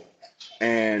horrible,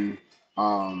 and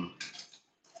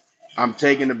I'm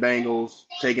taking the Bengals,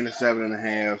 taking the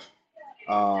 7.5.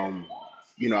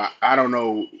 I don't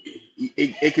know.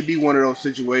 It could be one of those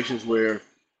situations where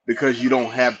because you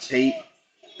don't have tape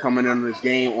coming into this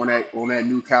game on that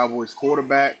new Cowboys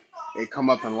quarterback, they come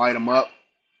up and light them up.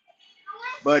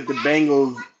 But the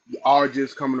Bengals are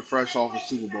just coming fresh off a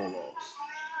Super Bowl loss.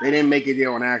 They didn't make it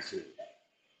there on accident.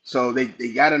 So they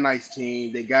got a nice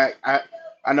team. They got I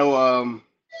know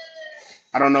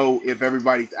I don't know if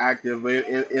everybody's active, but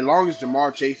as long as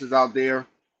Jamar Chase is out there,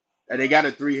 and they got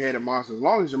a three-headed monster, as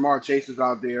long as Jamar Chase is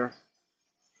out there,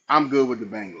 I'm good with the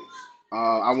Bengals.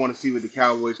 I want to see what the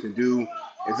Cowboys can do.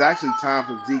 It's actually time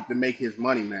for Zeke to make his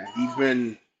money, man.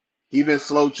 He's been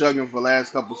slow chugging for the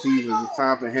last couple seasons. It's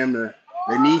time for him to.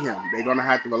 They need him. They're gonna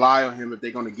have to rely on him if they're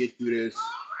gonna get through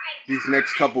these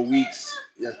next couple weeks.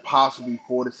 That's possibly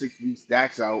 4 to 6 weeks.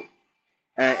 Dak's out,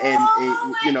 and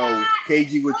you know,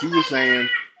 KG, what you were saying.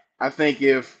 I think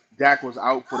if Dak was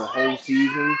out for the whole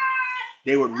season,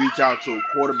 they would reach out to a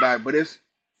quarterback. But it's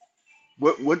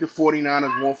what the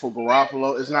 49ers want for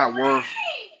Garoppolo. It's not worth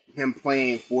him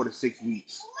playing 4 to 6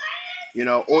 weeks, you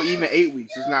know, or even 8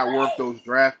 weeks. It's not worth those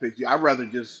draft picks. I'd rather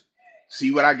just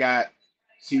see what I got.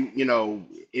 See, you know,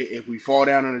 if we fall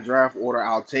down in the draft order,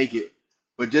 I'll take it.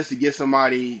 But just to get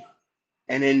somebody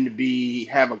and then to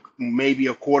have maybe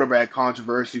a quarterback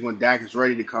controversy when Dak is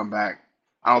ready to come back,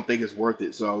 I don't think it's worth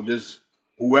it. So just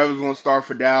whoever's going to start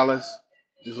for Dallas,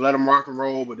 just let them rock and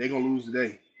roll, but they're going to lose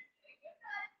today.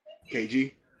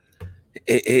 KG?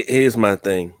 Here's my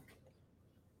thing.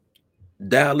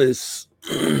 Dallas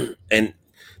and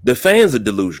the fans are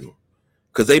delusional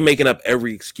because they making up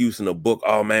every excuse in the book.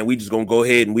 Oh, man, we just going to go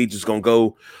ahead and we just going to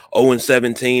go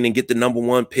 0-17 and get the number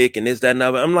 1 pick and this, that, and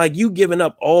other. I'm like, you giving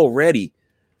up already.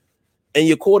 And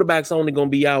your quarterback's only going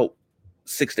to be out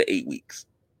 6 to 8 weeks.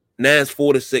 Now it's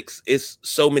 4 to 6. It's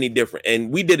so many different.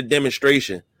 And we did a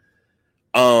demonstration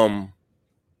early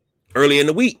in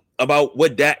the week about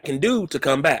what Dak can do to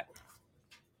come back.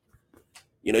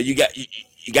 You know, you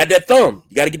got that thumb.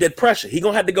 You got to get that pressure. He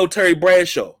gonna have to go Terry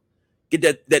Bradshaw, get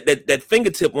that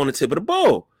fingertip on the tip of the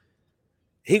ball.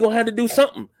 He gonna have to do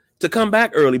something to come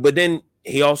back early. But then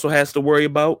he also has to worry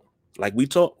about, like we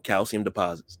talked, calcium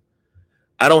deposits.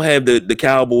 I don't have the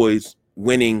Cowboys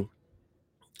winning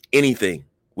anything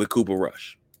with Cooper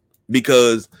Rush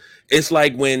because it's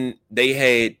like when they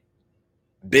had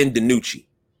Ben DiNucci.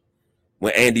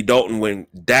 When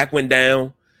Dak went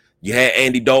down, you had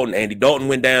Andy Dalton. Andy Dalton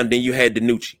went down, then you had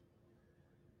DiNucci.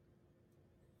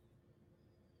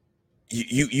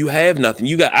 You have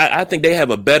nothing. I think they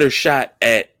have a better shot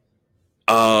at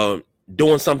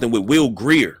doing something with Will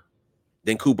Grier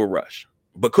than Cooper Rush.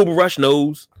 But Cooper Rush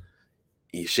knows.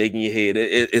 You're shaking your head.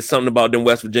 It's something about them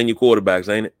West Virginia quarterbacks,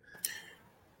 ain't it?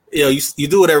 Yeah, you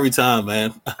do it every time,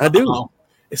 man. I do.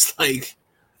 It's like,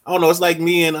 I don't know. It's like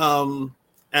me and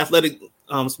athletic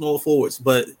small forwards,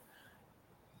 but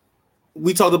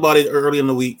we talked about it early in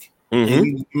the week. Mm-hmm. And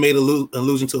we made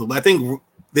allusion to it. But I think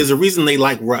there's a reason they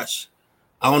like Rush.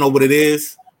 I don't know what it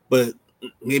is, but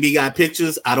maybe he got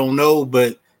pictures. I don't know,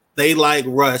 but they like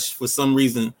Rush for some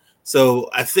reason. So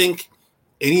I think,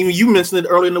 and even you mentioned it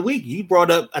early in the week. You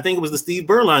brought up, I think it was the Steve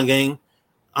Berline game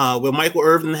where Michael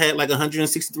Irvin had like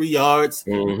 163 yards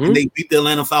and they beat the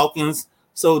Atlanta Falcons.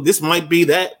 So this might be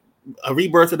a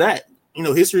rebirth of that. You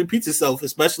know, history repeats itself,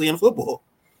 especially in football.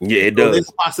 Yeah, it does. So there's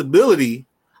a possibility.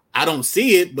 I don't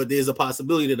see it, but there's a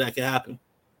possibility that can happen.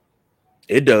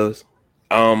 It does.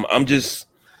 I'm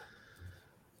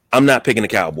not picking the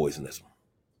Cowboys in this one.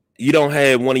 You don't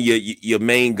have one of your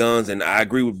main guns, and I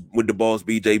agree with the boss,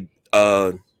 BJ.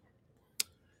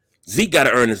 Zeke got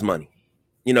to earn his money.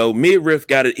 You know, mid-riff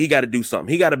got to do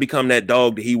something. He got to become that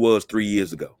dog that he was 3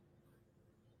 years ago.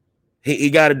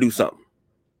 He got to do something.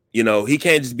 You know, he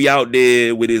can't just be out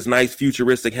there with his nice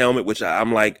futuristic helmet, which I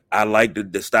like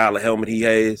the style of helmet he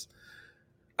has.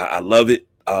 I love it.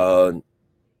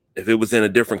 If it was in a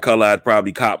different color, I'd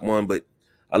probably cop one, but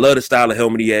I love the style of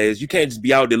helmet he has. You can't just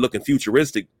be out there looking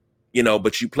futuristic, you know,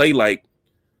 but you play like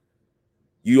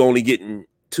you only getting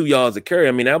 2 yards a carry.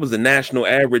 I mean, that was the national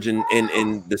average in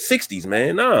the 60s,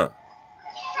 man. Nah.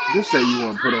 Just say you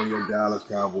want to put on your Dallas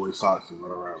Cowboys socks and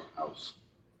run around the house.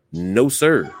 No,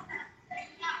 sir.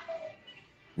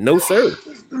 No, sir.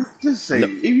 Just say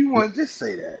if you want. Just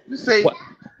say that. Just say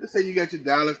you got your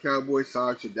Dallas Cowboys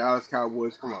socks, your Dallas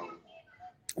Cowboys. Come on.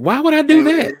 Why would I do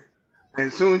that? And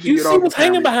as soon as you get see off what's the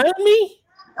hanging behind me?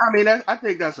 I mean, I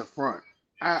think that's a front.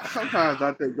 Sometimes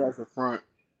I think that's a front.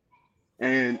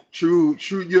 And you're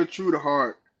true to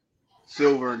heart,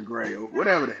 silver and gray, or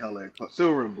whatever the hell that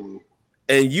silver and blue.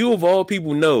 And you of all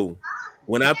people know,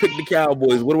 when I pick the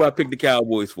Cowboys, what do I pick the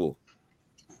Cowboys for?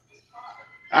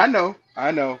 I know.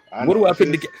 What do I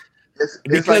pick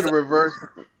it's like a reverse.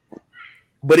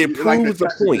 But it proves a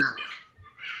point.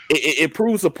 It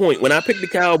proves a point. When I pick the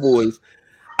Cowboys,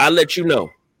 I let you know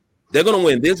they're going to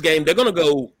win this game. They're going to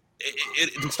go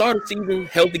to start the season,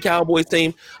 healthy Cowboys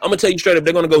team. I'm going to tell you straight up,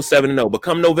 they're going to go 7-0. But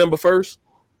come November 1st,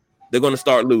 they're going to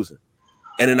start losing.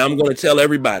 And then I'm going to tell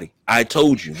everybody, I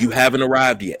told you, you haven't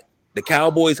arrived yet. The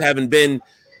Cowboys haven't been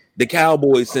the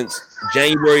Cowboys since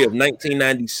January of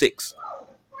 1996.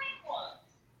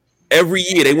 Every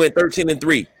year they went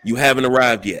 13-3. You haven't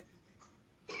arrived yet.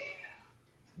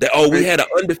 We had an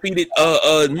undefeated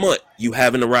month. You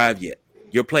haven't arrived yet.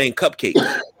 You're playing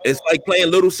cupcakes. It's like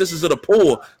playing Little Sisters of the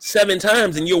Poor 7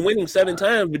 times, and you're winning 7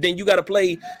 times. But then you got to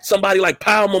play somebody like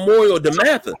Powell Memorial,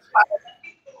 DeMatha.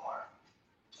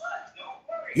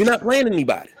 You're not playing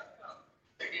anybody.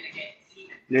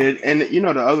 And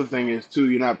the other thing is too,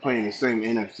 you're not playing the same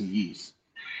NFC East.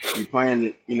 You're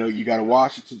playing, you got a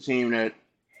Washington team that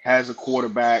has a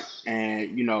quarterback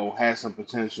and has some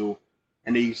potential,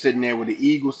 and then you're sitting there with the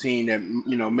Eagles team that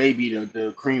may be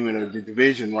the cream of the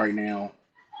division right now.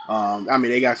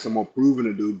 They got some more proving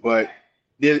to do, but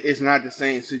it's not the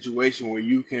same situation where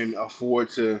you can afford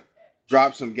to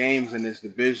drop some games in this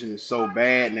division. It's so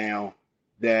bad now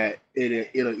that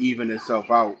it'll even itself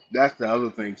out. That's the other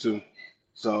thing too.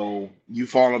 So you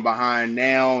falling behind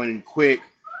now and quick,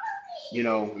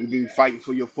 you'll be fighting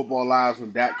for your football lives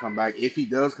when Dak come back, if he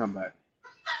does come back.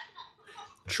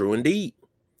 True indeed.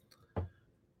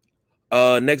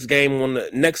 The last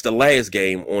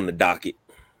game on the docket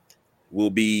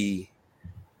will be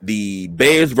the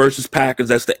Bears versus Packers.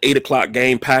 That's the 8:00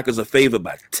 game. Packers are favored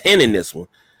by 10 in this one.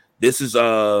 This is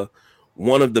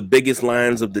one of the biggest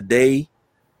lines of the day.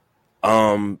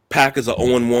 Packers are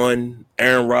 0-1.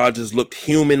 Aaron Rodgers looked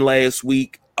human last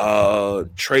week. What's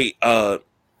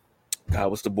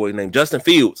the boy's name? Justin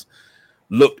Fields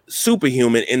looked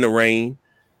superhuman in the rain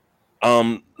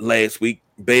last week.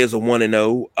 Bears are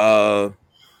 1-0.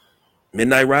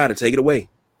 Midnight Rider, take it away.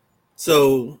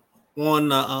 So on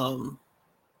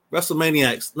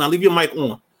WrestleManiacs, now leave your mic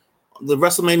on. The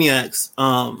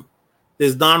WrestleManiacs,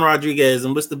 there's Don Rodriguez,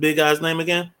 and what's the big guy's name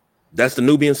again? That's the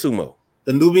Nubian Sumo.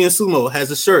 The Nubian Sumo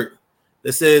has a shirt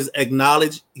that says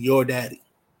 "Acknowledge your daddy,"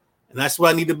 and that's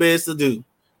what I need the Bears to do.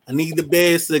 I need the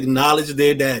Bears to acknowledge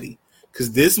their daddy,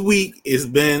 because this week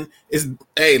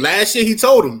last year he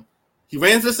told him, he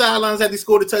ran to the sidelines after he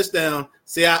scored a touchdown,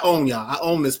 say, "I own y'all. I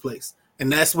own this place."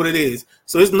 And that's what it is.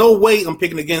 So there's no way I'm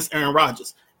picking against Aaron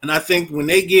Rodgers. And I think when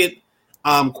they get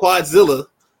Quadzilla,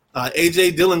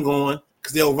 A.J. Dillon going,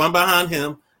 because they'll run behind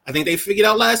him, I think they figured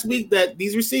out last week that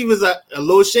these receivers are a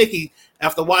little shaky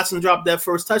after Watson dropped that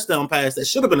first touchdown pass that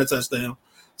should have been a touchdown.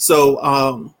 So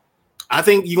I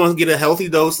think you're going to get a healthy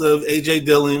dose of A.J.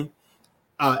 Dillon,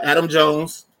 Aaron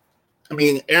Jones,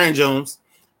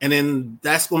 and then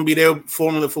that's going to be their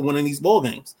formula for winning these ball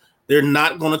games. They're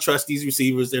not going to trust these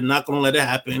receivers. They're not going to let it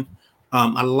happen.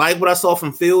 I like what I saw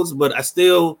from Fields, but I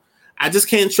just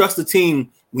can't trust the team.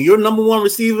 When your number one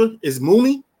receiver is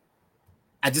Mooney,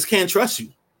 I just can't trust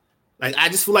you. Like, I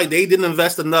just feel like they didn't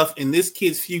invest enough in this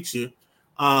kid's future.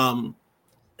 Having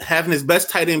his best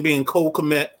tight end being Cole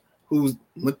Kmet, who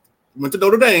went to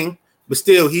Notre Dame, but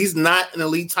still, he's not an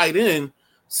elite tight end.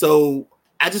 So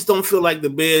I just don't feel like the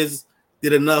Bears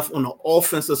did enough on the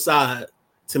offensive side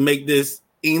to make this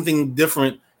anything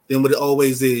different than what it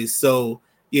always is. So,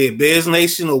 yeah, Bears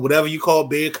Nation or whatever you call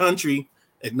Bear Country,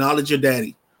 acknowledge your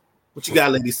daddy. What you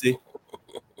got, Lady C?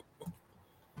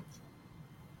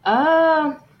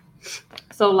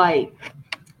 So like,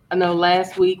 I know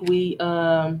last week we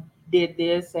did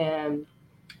this and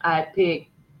I picked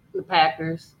the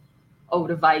Packers over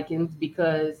the Vikings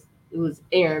because it was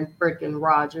Aaron freaking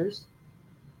Rodgers.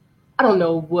 I don't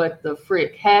know what the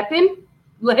frick happened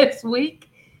last week.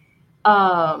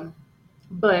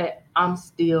 But I'm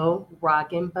still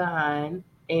rocking behind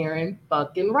Aaron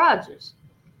fucking Rodgers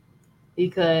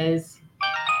because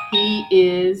he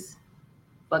is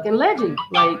fucking legend.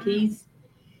 Like he's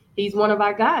one of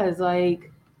our guys.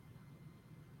 Like,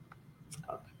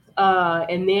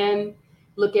 and then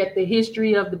look at the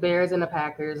history of the Bears and the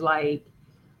Packers. Like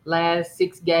last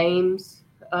 6 games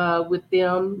with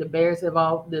them, the Bears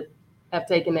have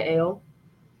taken the L.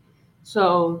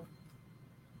 So.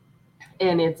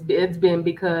 And it's been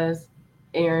because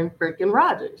Aaron freaking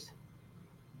Rodgers.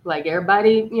 Like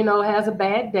everybody, has a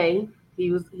bad day.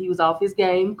 He was off his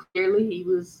game. Clearly, he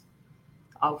was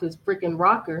off his freaking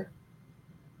rocker.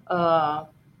 To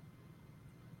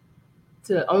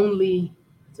only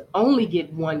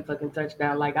get 1 fucking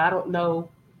touchdown. Like I don't know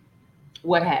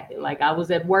what happened. Like I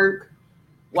was at work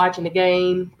watching the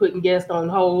game, putting guests on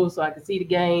hold so I could see the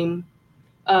game.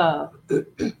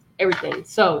 Everything.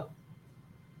 So.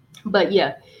 But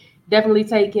yeah, definitely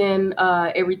taking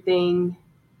everything.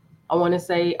 I want to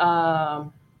say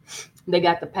they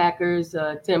got the Packers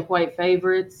 10-point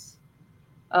favorites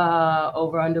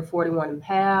over under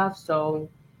 41.5. So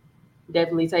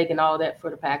definitely taking all that for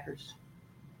the Packers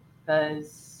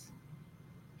because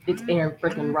it's Aaron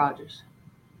freaking Rodgers.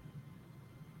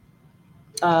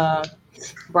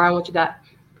 Brian, what you got?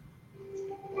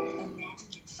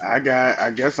 I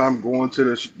guess I'm going to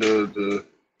the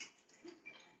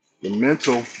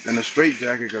mental and the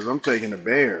straitjacket because I'm taking the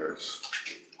Bears.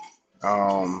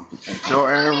 Until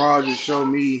Aaron Rodgers show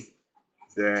me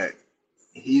that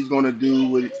he's going to do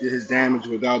with his damage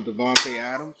without Devontae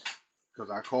Adams,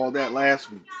 because I called that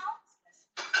last week.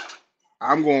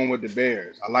 I'm going with the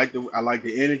Bears. I like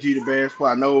the energy the Bears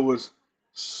play. I know it was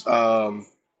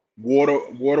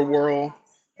Water World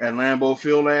at Lambeau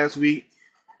Field last week,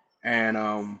 and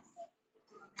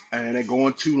they're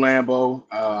going to Lambeau.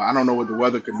 I don't know what the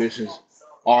weather conditions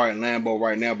are at Lambeau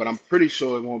right now, but I'm pretty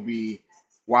sure it won't be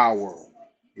Wild World,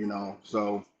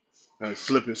 so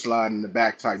slip and slide in the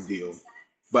back type deal.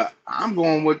 But I'm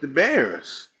going with the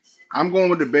Bears. I'm going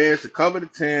with the Bears to cover the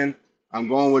 10. I'm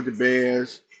going with the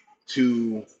Bears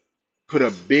to put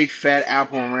a big fat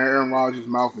apple in Aaron Rodgers'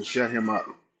 mouth and shut him up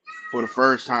for the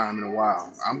first time in a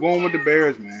while. I'm going with the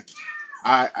Bears, man.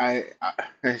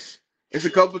 It's a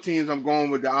couple of teams I'm going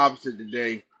with the opposite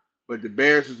today, but the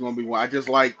Bears is going to be one. I just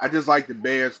like the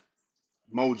Bears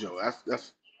mojo.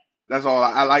 That's all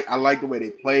I like. I like the way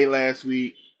they played last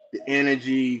week, the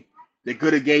energy. They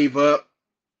could have gave up,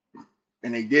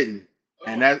 and they didn't.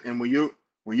 And when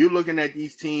you're looking at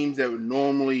these teams that would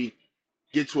normally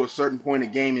get to a certain point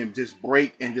of game and just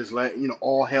break and just let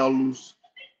all hell loose,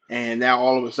 and now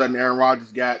all of a sudden Aaron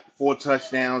Rodgers got 4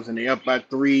 touchdowns and they up by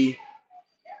 3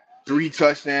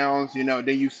 touchdowns. Then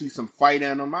you see some fight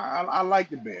in them. I like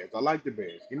the Bears. I like the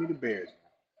Bears. Give me the Bears.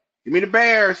 Give me the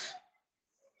Bears.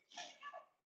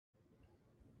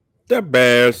 The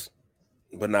Bears.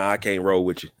 But nah, I can't roll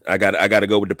with you. I got to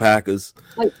go with the Packers.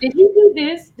 Like, did he do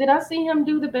this? Did I see him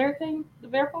do the bear thing? The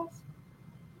bear pose?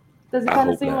 Does it kind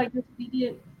of seem like this he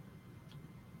did?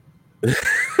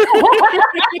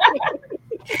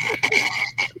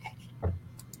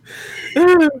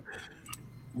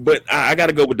 But I got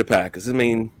to go with the Packers. I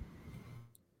mean,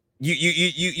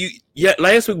 yeah.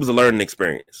 Last week was a learning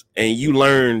experience, and you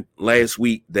learned last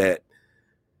week that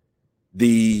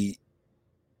the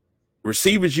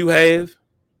receivers you have,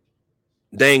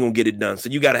 they ain't gonna get it done. So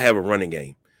you got to have a running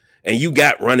game, and you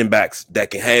got running backs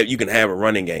that you can have a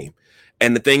running game.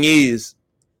 And the thing is,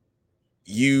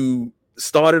 you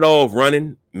started off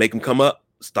running, make them come up,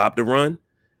 stop the run,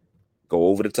 go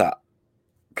over the top,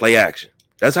 play action.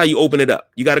 That's how you open it up.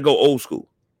 You got to go old school.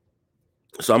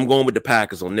 So I'm going with the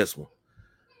Packers on this one.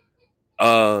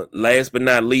 Last but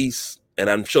not least, and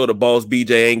I'm sure the boss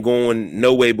BJ ain't going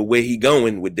no way but where he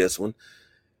going with this one.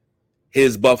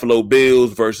 His Buffalo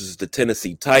Bills versus the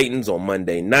Tennessee Titans on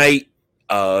Monday night.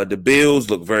 The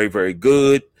Bills look very, very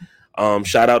good.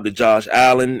 Shout out to Josh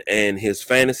Allen and his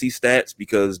fantasy stats,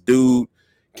 because dude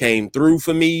came through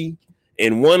for me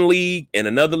in one league. In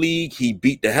another league, he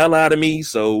beat the hell out of me.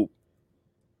 So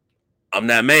I'm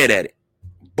not mad at it.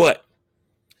 But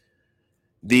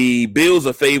the Bills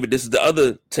are favored. This is the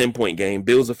other 10-point game.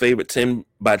 Bills are favored 10-10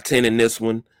 in this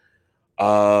one.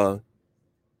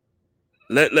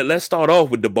 Let's start off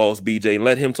with the boss, BJ, and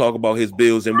let him talk about his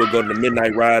Bills, and we'll go to the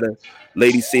Midnight Rider,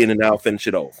 Lady C, and then I'll finish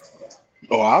it off.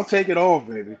 Oh, I'll take it off,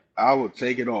 baby. I will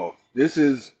take it off. This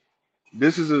is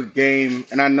a game,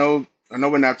 and I know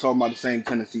we're not talking about the same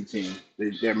Tennessee team.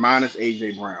 They're minus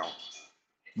AJ Brown,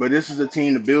 but this is a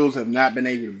team the Bills have not been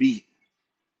able to beat.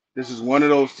 This is one of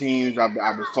those teams I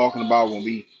was talking about when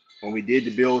we did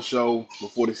the Bills show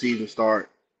before the season start,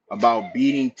 about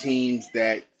beating teams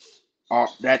that are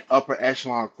that upper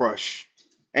echelon crush.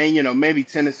 And maybe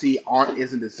Tennessee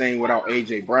isn't the same without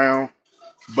AJ Brown,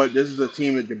 but this is a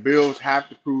team that the Bills have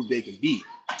to prove they can beat.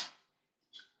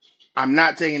 I'm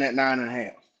not taking that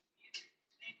 9.5.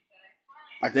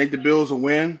 I think the Bills will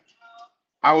win.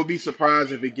 I would be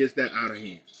surprised if it gets that out of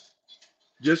hand,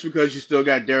 just because you still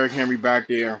got Derrick Henry back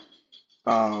there.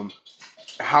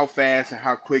 How fast and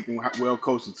how quick and how well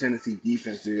coached the Tennessee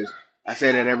defense is. I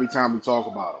say that every time we talk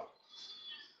about them.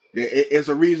 It's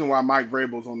a reason why Mike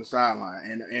Vrabel's on the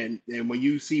sideline, and when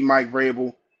you see Mike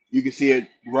Vrabel, you can see it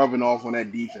rubbing off on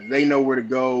that defense. They know where to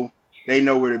go, they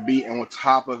know where to be, and on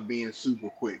top of being super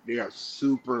quick, they are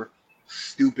super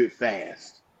stupid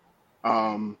fast.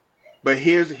 But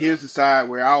here's the side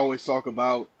where I always talk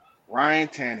about Ryan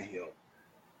Tannehill.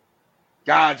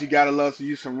 God, you gotta love to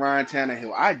use some Ryan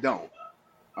Tannehill. I don't.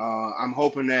 I'm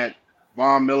hoping that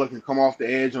Von Miller can come off the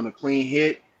edge on a clean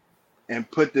hit and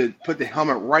put the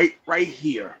helmet right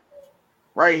here,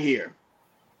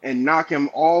 and knock him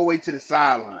all the way to the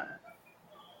sideline.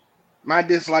 My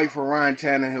dislike for Ryan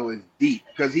Tannehill is deep,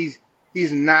 because he's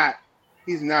not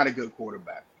a good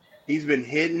quarterback. He's been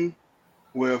hitting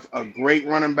with a great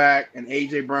running back and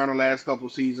AJ Brown the last couple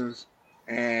of seasons,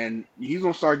 and he's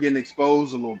gonna start getting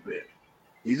exposed a little bit.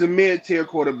 He's a mid-tier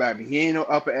quarterback. He ain't no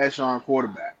upper echelon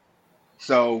quarterback.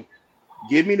 So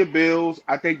give me the Bills.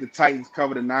 I think the Titans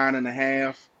cover the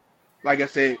 9.5. Like I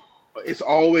said, it's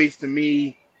always to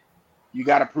me, you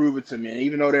got to prove it to me. And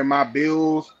even though they're my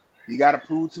Bills, you got to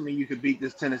prove to me you could beat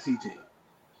this Tennessee team.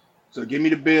 So give me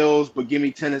the Bills, but give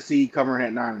me Tennessee covering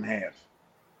at 9.5.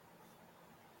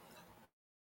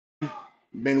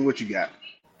 Ben, what you got?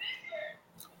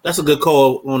 That's a good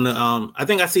call on the. I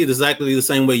think I see it exactly the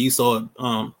same way you saw it.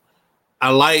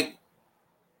 I like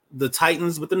the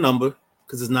Titans with the number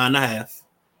because it's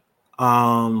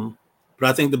 9.5. But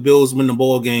I think the Bills win the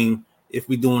ball game if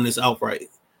we're doing this outright.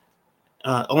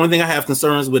 Only thing I have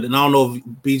concerns with, and I don't know if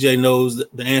BJ knows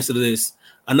the answer to this.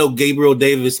 I know Gabriel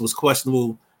Davis was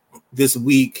questionable this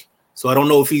week, so I don't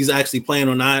know if he's actually playing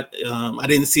or not. I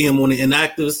didn't see him on the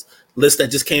inactives list that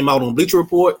just came out on Bleacher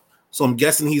Report, so I'm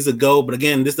guessing he's a go. But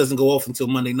again, this doesn't go off until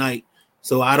Monday night,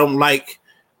 so I don't like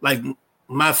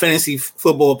my fantasy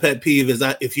football pet peeve is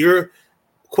that if you're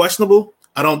questionable,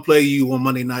 I don't play you on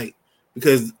Monday night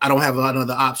because I don't have a lot of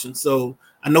other options. So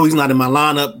I know he's not in my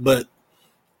lineup, but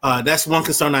that's one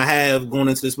concern I have going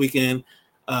into this weekend.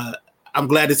 I'm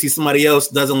glad to see somebody else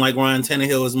doesn't like Ryan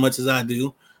Tannehill as much as I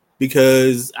do,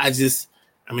 because the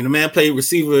man played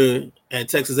receiver at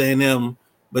Texas A&M,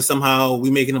 but somehow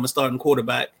we making him a starting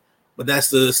quarterback. But that's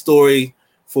the story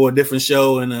for a different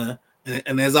show. And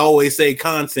as I always say,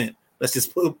 content. Let's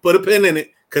just put a pin in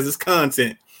it because it's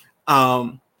content.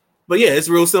 But yeah, it's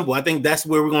real simple. I think that's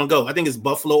where we're going to go. I think it's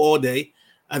Buffalo all day.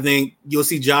 I think you'll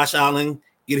see Josh Allen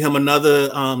get him another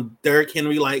Derrick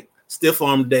Henry like stiff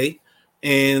arm day,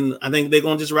 and I think they're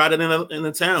going to just ride it in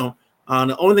the town.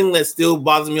 The only thing that still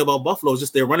bothers me about Buffalo is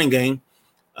just their running game,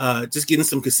 just getting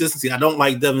some consistency. I don't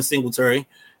like Devin Singletary,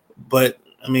 but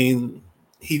I mean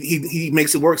he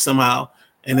makes it work somehow.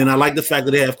 And then I like the fact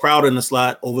that they have Crowder in the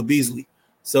slot over Beasley.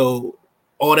 So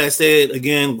all that said,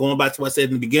 again, going back to what I said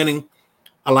in the beginning,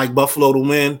 I like Buffalo to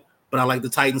win, but I like the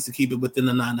Titans to keep it within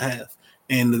the 9.5.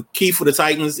 And the key for the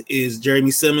Titans is Jeremy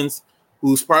Simmons,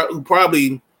 who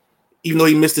probably, even though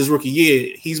he missed his rookie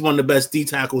year, he's one of the best D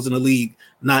tackles in the league,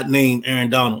 not named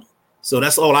Aaron Donald. So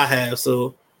that's all I have.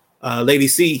 So, Lady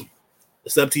C,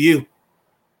 it's up to you.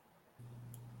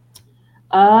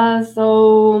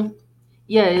 So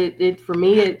yeah, it for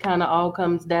me, it kind of all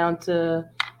comes down to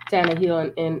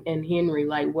Tannehill and Henry.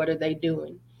 Like, what are they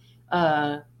doing?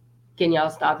 Can y'all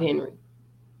stop Henry?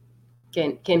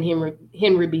 Can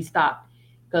Henry be stopped?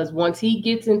 Because once he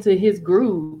gets into his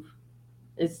groove,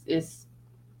 it's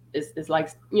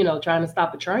like, trying to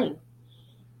stop a train.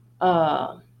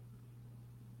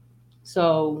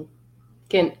 So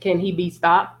can he be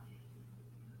stopped?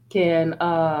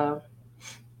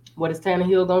 What is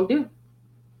Tannehill gonna do?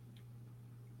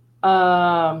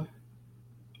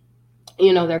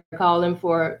 They're calling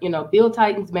for, Bill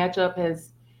Titans matchup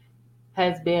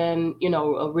has been,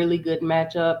 a really good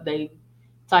matchup.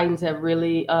 Titans have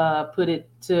really put it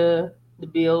to the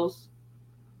Bills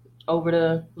over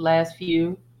the last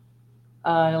few,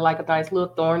 like a nice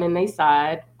little thorn in their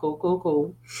side.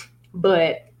 Cool.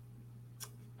 But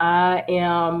I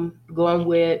am going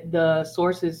with the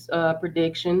sources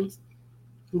predictions,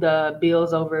 the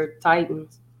Bills over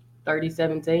Titans,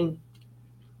 30-17.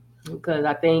 Because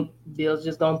I think Bills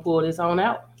just gonna pull this on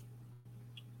out.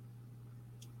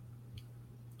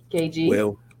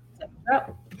 KG.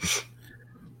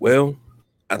 Well,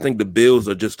 I think the Bills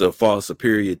are just a far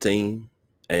superior team,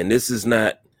 and this is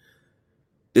not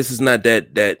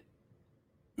that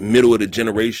middle of the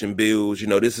generation Bills.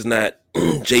 This is not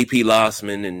J.P.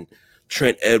 Lossman and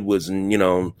Trent Edwards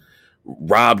and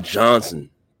Rob Johnson.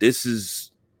 This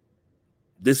is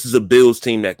a Bills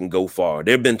team that can go far.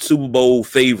 They've been Super Bowl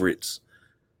favorites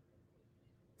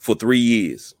for 3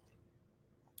 years,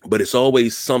 but it's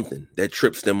always something that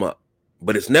trips them up.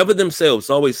 But it's never themselves.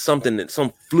 It's always some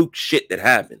fluke shit that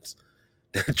happens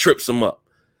that trips them up.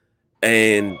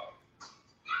 And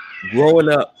growing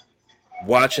up,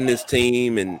 watching this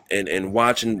team and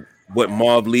watching what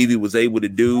Marv Levy was able to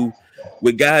do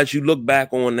with guys you look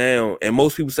back on now, and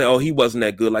most people say, oh, he wasn't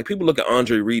that good. Like, people look at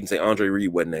Andre Reed and say Andre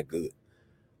Reed wasn't that good.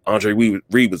 Andre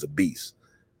Reed was a beast.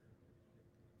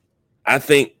 I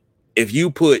think if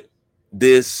you put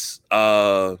this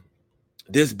Bills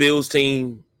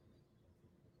team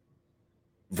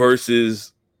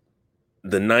versus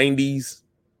the 90s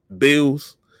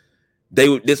Bills,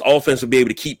 this offense would be able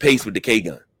to keep pace with the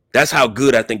K-Gun. That's how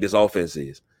good I think this offense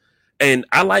is. And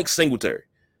I like Singletary.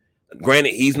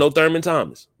 Granted, he's no Thurman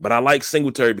Thomas, but I like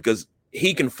Singletary because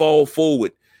he can fall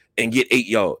forward and get 8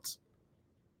 yards.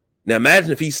 Now,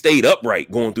 imagine if he stayed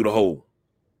upright going through the hole.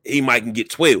 He might can get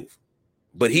 12,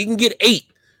 but he can get 8.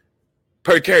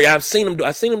 per carry. I've seen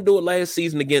him do it last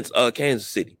season against Kansas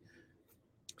City.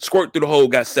 Squirt through the hole,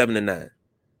 got 7 to 9.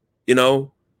 You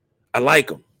know, I like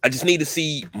him. I just need to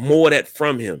see more of that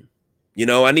from him. You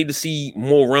know, I need to see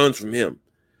more runs from him.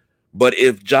 But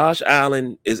if Josh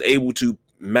Allen is able to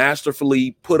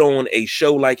masterfully put on a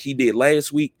show like he did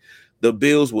last week, the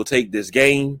Bills will take this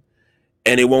game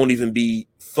and it won't even be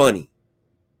funny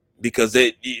because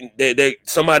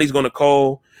somebody's going to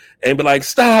call and be like,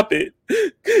 stop it.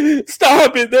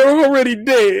 Stop it. They're already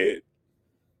dead.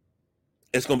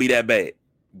 It's going to be that bad.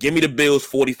 Give me the Bills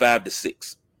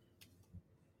 45-6.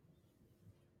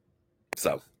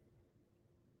 So,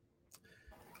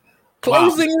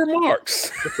 closing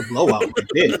remarks. It's a blowout.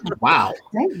 Wow.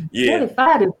 Yeah.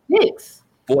 45-6.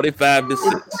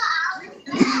 45-6.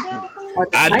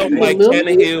 I don't like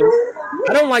Tannehill.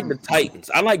 I don't like the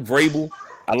Titans. I like Vrabel.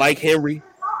 I like Henry.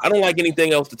 I don't like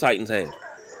anything else the Titans have.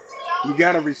 You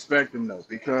gotta respect them though,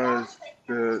 because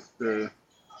the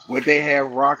what they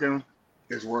have rocking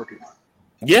is working.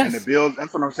 Yes. And the Bills.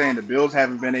 That's what I'm saying. The Bills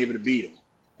haven't been able to beat them.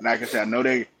 And like I said, I know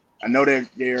they're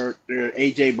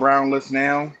AJ Brownless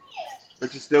now,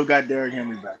 but you still got Derrick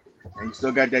Henry back there, and you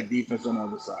still got that defense on the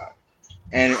other side.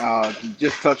 And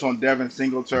just touch on Devin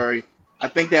Singletary. I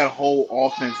think that whole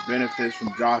offense benefits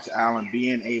from Josh Allen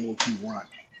being able to run,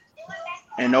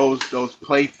 and those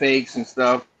play fakes and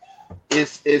stuff.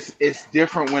 It's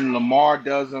different when Lamar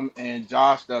does them and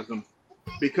Josh does them,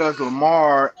 because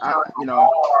Lamar, I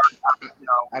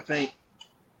think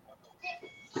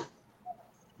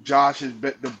Josh is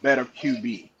the better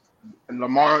QB. And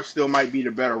Lamar still might be the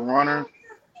better runner,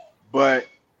 but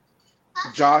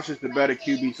Josh is the better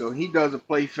QB. So he does a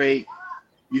play fake.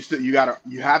 You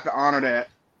have to honor that,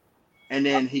 and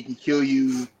then he can kill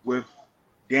you with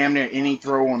damn near any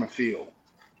throw on the field.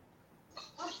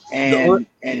 And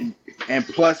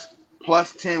plus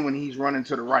 10 when he's running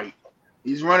to the right.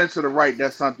 He's running to the right.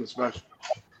 That's something special.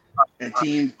 And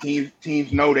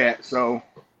teams know that. So,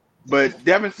 but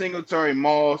Devin Singletary,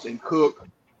 Moss, and Cook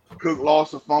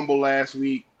lost a fumble last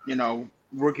week. You know,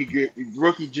 rookie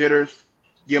jitters.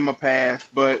 Give him a pass.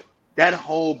 But that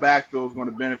whole backfield is going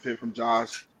to benefit from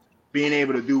Josh being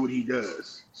able to do what he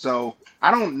does. So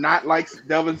I don't not like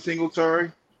Devin Singletary.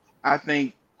 I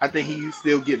think he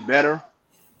still get better.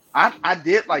 I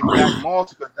did like Zach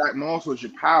Moss because Zach Moss was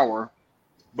your power,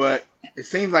 but it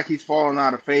seems like he's falling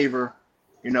out of favor.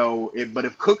 You know, but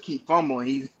if Cook keep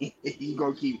fumbling, he's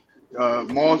gonna keep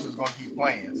Moss is gonna keep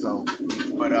playing. So,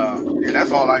 but yeah,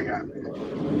 that's all I got.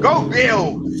 Go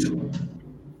Bills!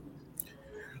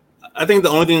 I think the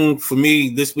only thing for me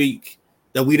this week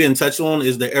that we didn't touch on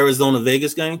is the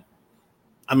Arizona-Vegas game.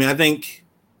 I mean, I think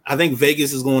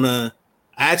Vegas is going to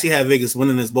 – I actually have Vegas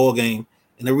winning this ball game.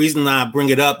 And the reason I bring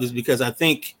it up is because I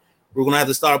think we're going to have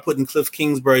to start putting Cliff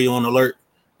Kingsbury on alert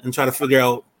and try to figure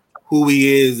out who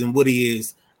he is and what he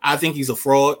is. I think he's a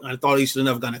fraud. I thought he should have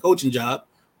never gotten a coaching job.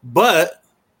 But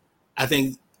I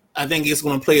think it's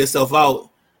going to play itself out.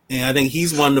 And I think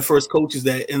he's one of the first coaches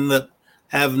that end up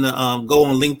having to go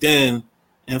on LinkedIn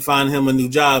and find him a new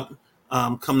job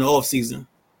come the off season.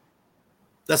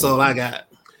 That's all I got.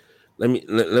 Let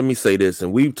me say this,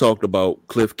 and we've talked about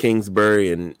Cliff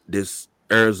Kingsbury and this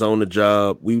Arizona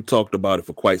job. We've talked about it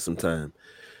for quite some time.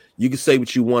 You can say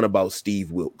what you want about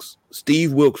Steve Wilks.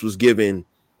 Steve Wilks was given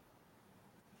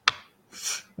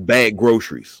bad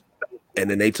groceries, and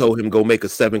then they told him go make a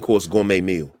 7-course gourmet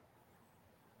meal.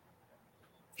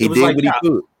 He did like what Chop. He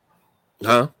could.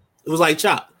 Huh? It was like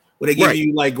Chop, where they give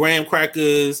you like graham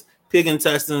crackers, pig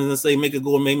intestines, and say make a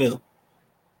gourmet meal.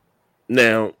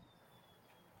 Now,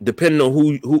 depending on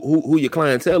who your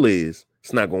clientele is,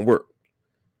 it's not going to work.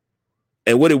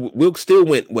 And Wilkes still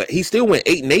went? What he still went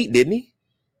 8-8, didn't he?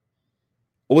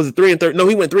 Or was it 3-13? No,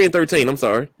 he went 3-13. I'm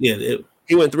sorry. Yeah,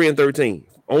 he went 3-13.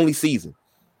 Only season.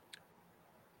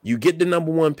 You get the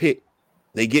number 1 pick.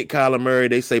 They get Kyler Murray.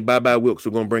 They say bye Wilkes.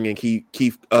 We're going to bring in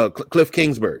Cliff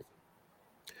Kingsbury.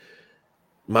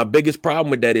 My biggest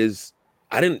problem with that is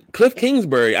Cliff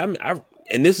Kingsbury.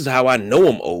 And this is how I know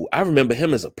him old. I remember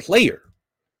him as a player.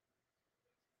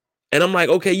 And I'm like,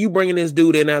 okay, you bringing this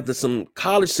dude in after some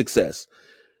college success,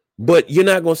 but you're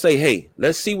not going to say, hey,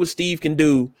 let's see what Steve can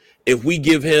do if we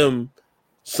give him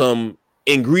some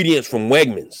ingredients from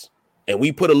Wegmans and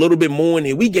we put a little bit more in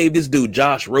here. We gave this dude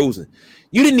Josh Rosen.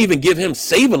 You didn't even give him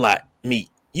Save-A-Lot meat.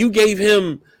 You gave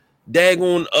him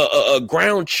daggone a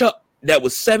ground chuck that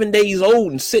was 7 days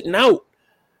old and sitting out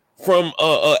from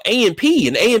A&P,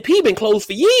 and A&P been closed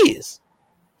for years.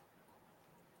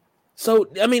 So,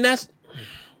 I mean, that's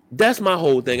my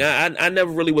whole thing. I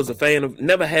never really was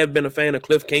never have been a fan of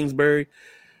Cliff Kingsbury,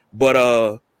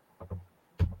 but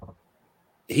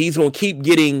he's going to keep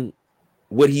getting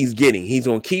what he's getting. He's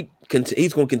going to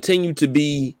continue to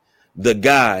be the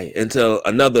guy until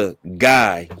another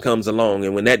guy comes along.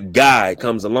 And when that guy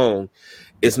comes along,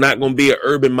 it's not going to be an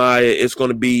Urban Meyer. It's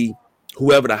going to be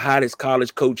whoever the hottest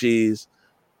college coach is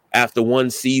after one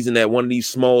season at one of these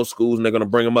small schools, and they're going to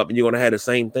bring him up, and you're going to have the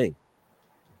same thing.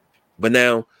 But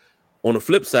now, on the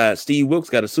flip side, Steve Wilkes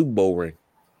got a Super Bowl ring.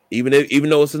 Even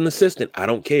though it's an assistant, I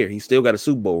don't care. He still got a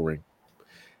Super Bowl ring.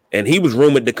 And he was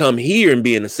rumored to come here and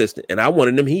be an assistant, and I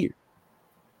wanted him here.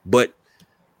 But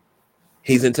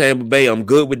he's in Tampa Bay. I'm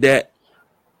good with that.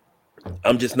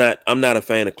 I'm not a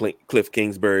fan of Cliff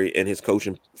Kingsbury and his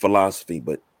coaching philosophy,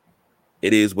 but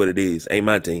it is what it is. Ain't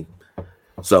my team.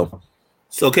 So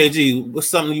KG, what's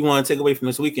something you want to take away from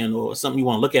this weekend, or something you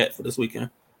want to look at for this weekend?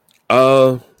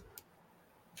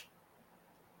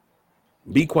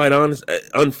 Be quite honest.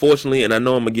 Unfortunately, and I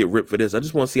know I'm gonna get ripped for this, I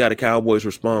just want to see how the Cowboys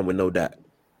respond with no Dak.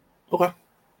 Okay.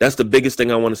 That's the biggest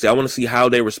thing I want to see. I want to see how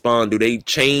they respond. Do they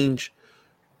change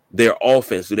their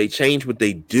offense? Do they change what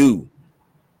they do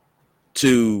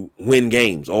to win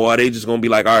games? Or are they just going to be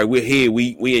like, all right, we're here.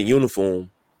 We in uniform.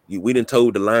 We done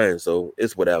toed the line, so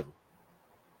it's whatever.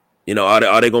 You know, are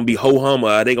they going to be ho-hum,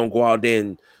 or are they going to go out there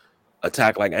and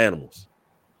attack like animals?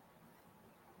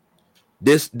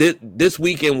 This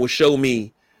weekend will show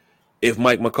me if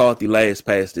Mike McCarthy lasts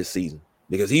past this season,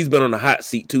 because he's been on the hot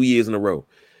seat 2 years in a row.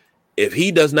 If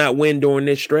he does not win during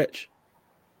this stretch,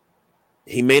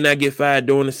 he may not get fired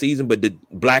during the season, but the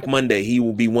Black Monday, he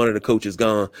will be one of the coaches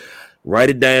gone. Write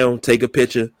it down, take a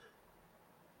picture,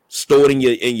 store it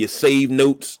in your save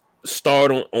notes,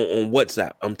 start on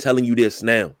WhatsApp. I'm telling you this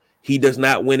now. He does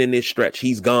not win in this stretch.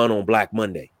 He's gone on Black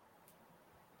Monday.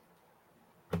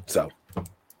 So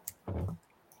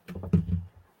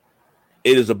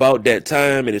it is about that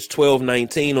time. It is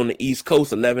 12:19 on the East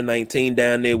Coast, 11:19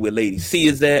 down there where Lady C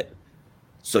is at.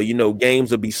 So, you know, games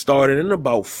will be started in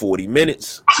about 40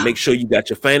 minutes. Make sure you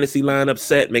got your fantasy lineup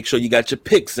set. Make sure you got your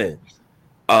picks in.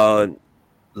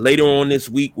 Later on this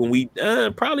week, when we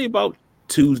probably about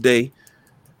Tuesday,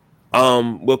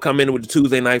 we'll come in with the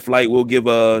Tuesday night flight. We'll give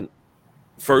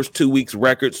first 2 weeks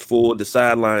records for the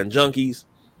Sideline Junkies.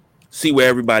 See where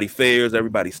everybody fares,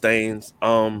 everybody stands.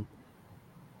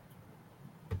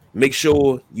 Make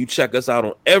sure you check us out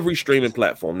on every streaming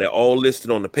platform. They're all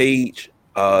listed on the page.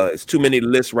 It's too many to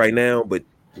list right now, but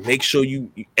make sure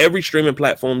every streaming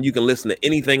platform you can listen to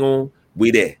anything on,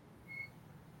 we there.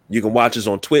 You can watch us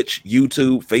on Twitch,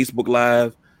 YouTube, Facebook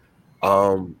Live,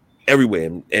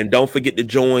 everywhere. And don't forget to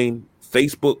join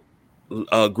Facebook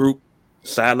group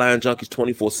Sideline Junkies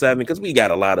 24/7, because we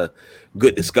got a lot of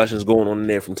good discussions going on in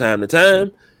there from time to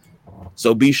time.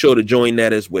 So be sure to join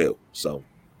that as well. So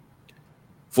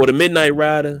for the Midnight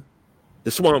Rider,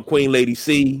 the Swamp Queen Lady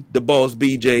C, the Boss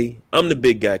BJ, I'm the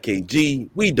big guy KG.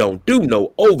 We don't do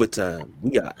no overtime.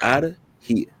 We are out of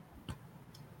here.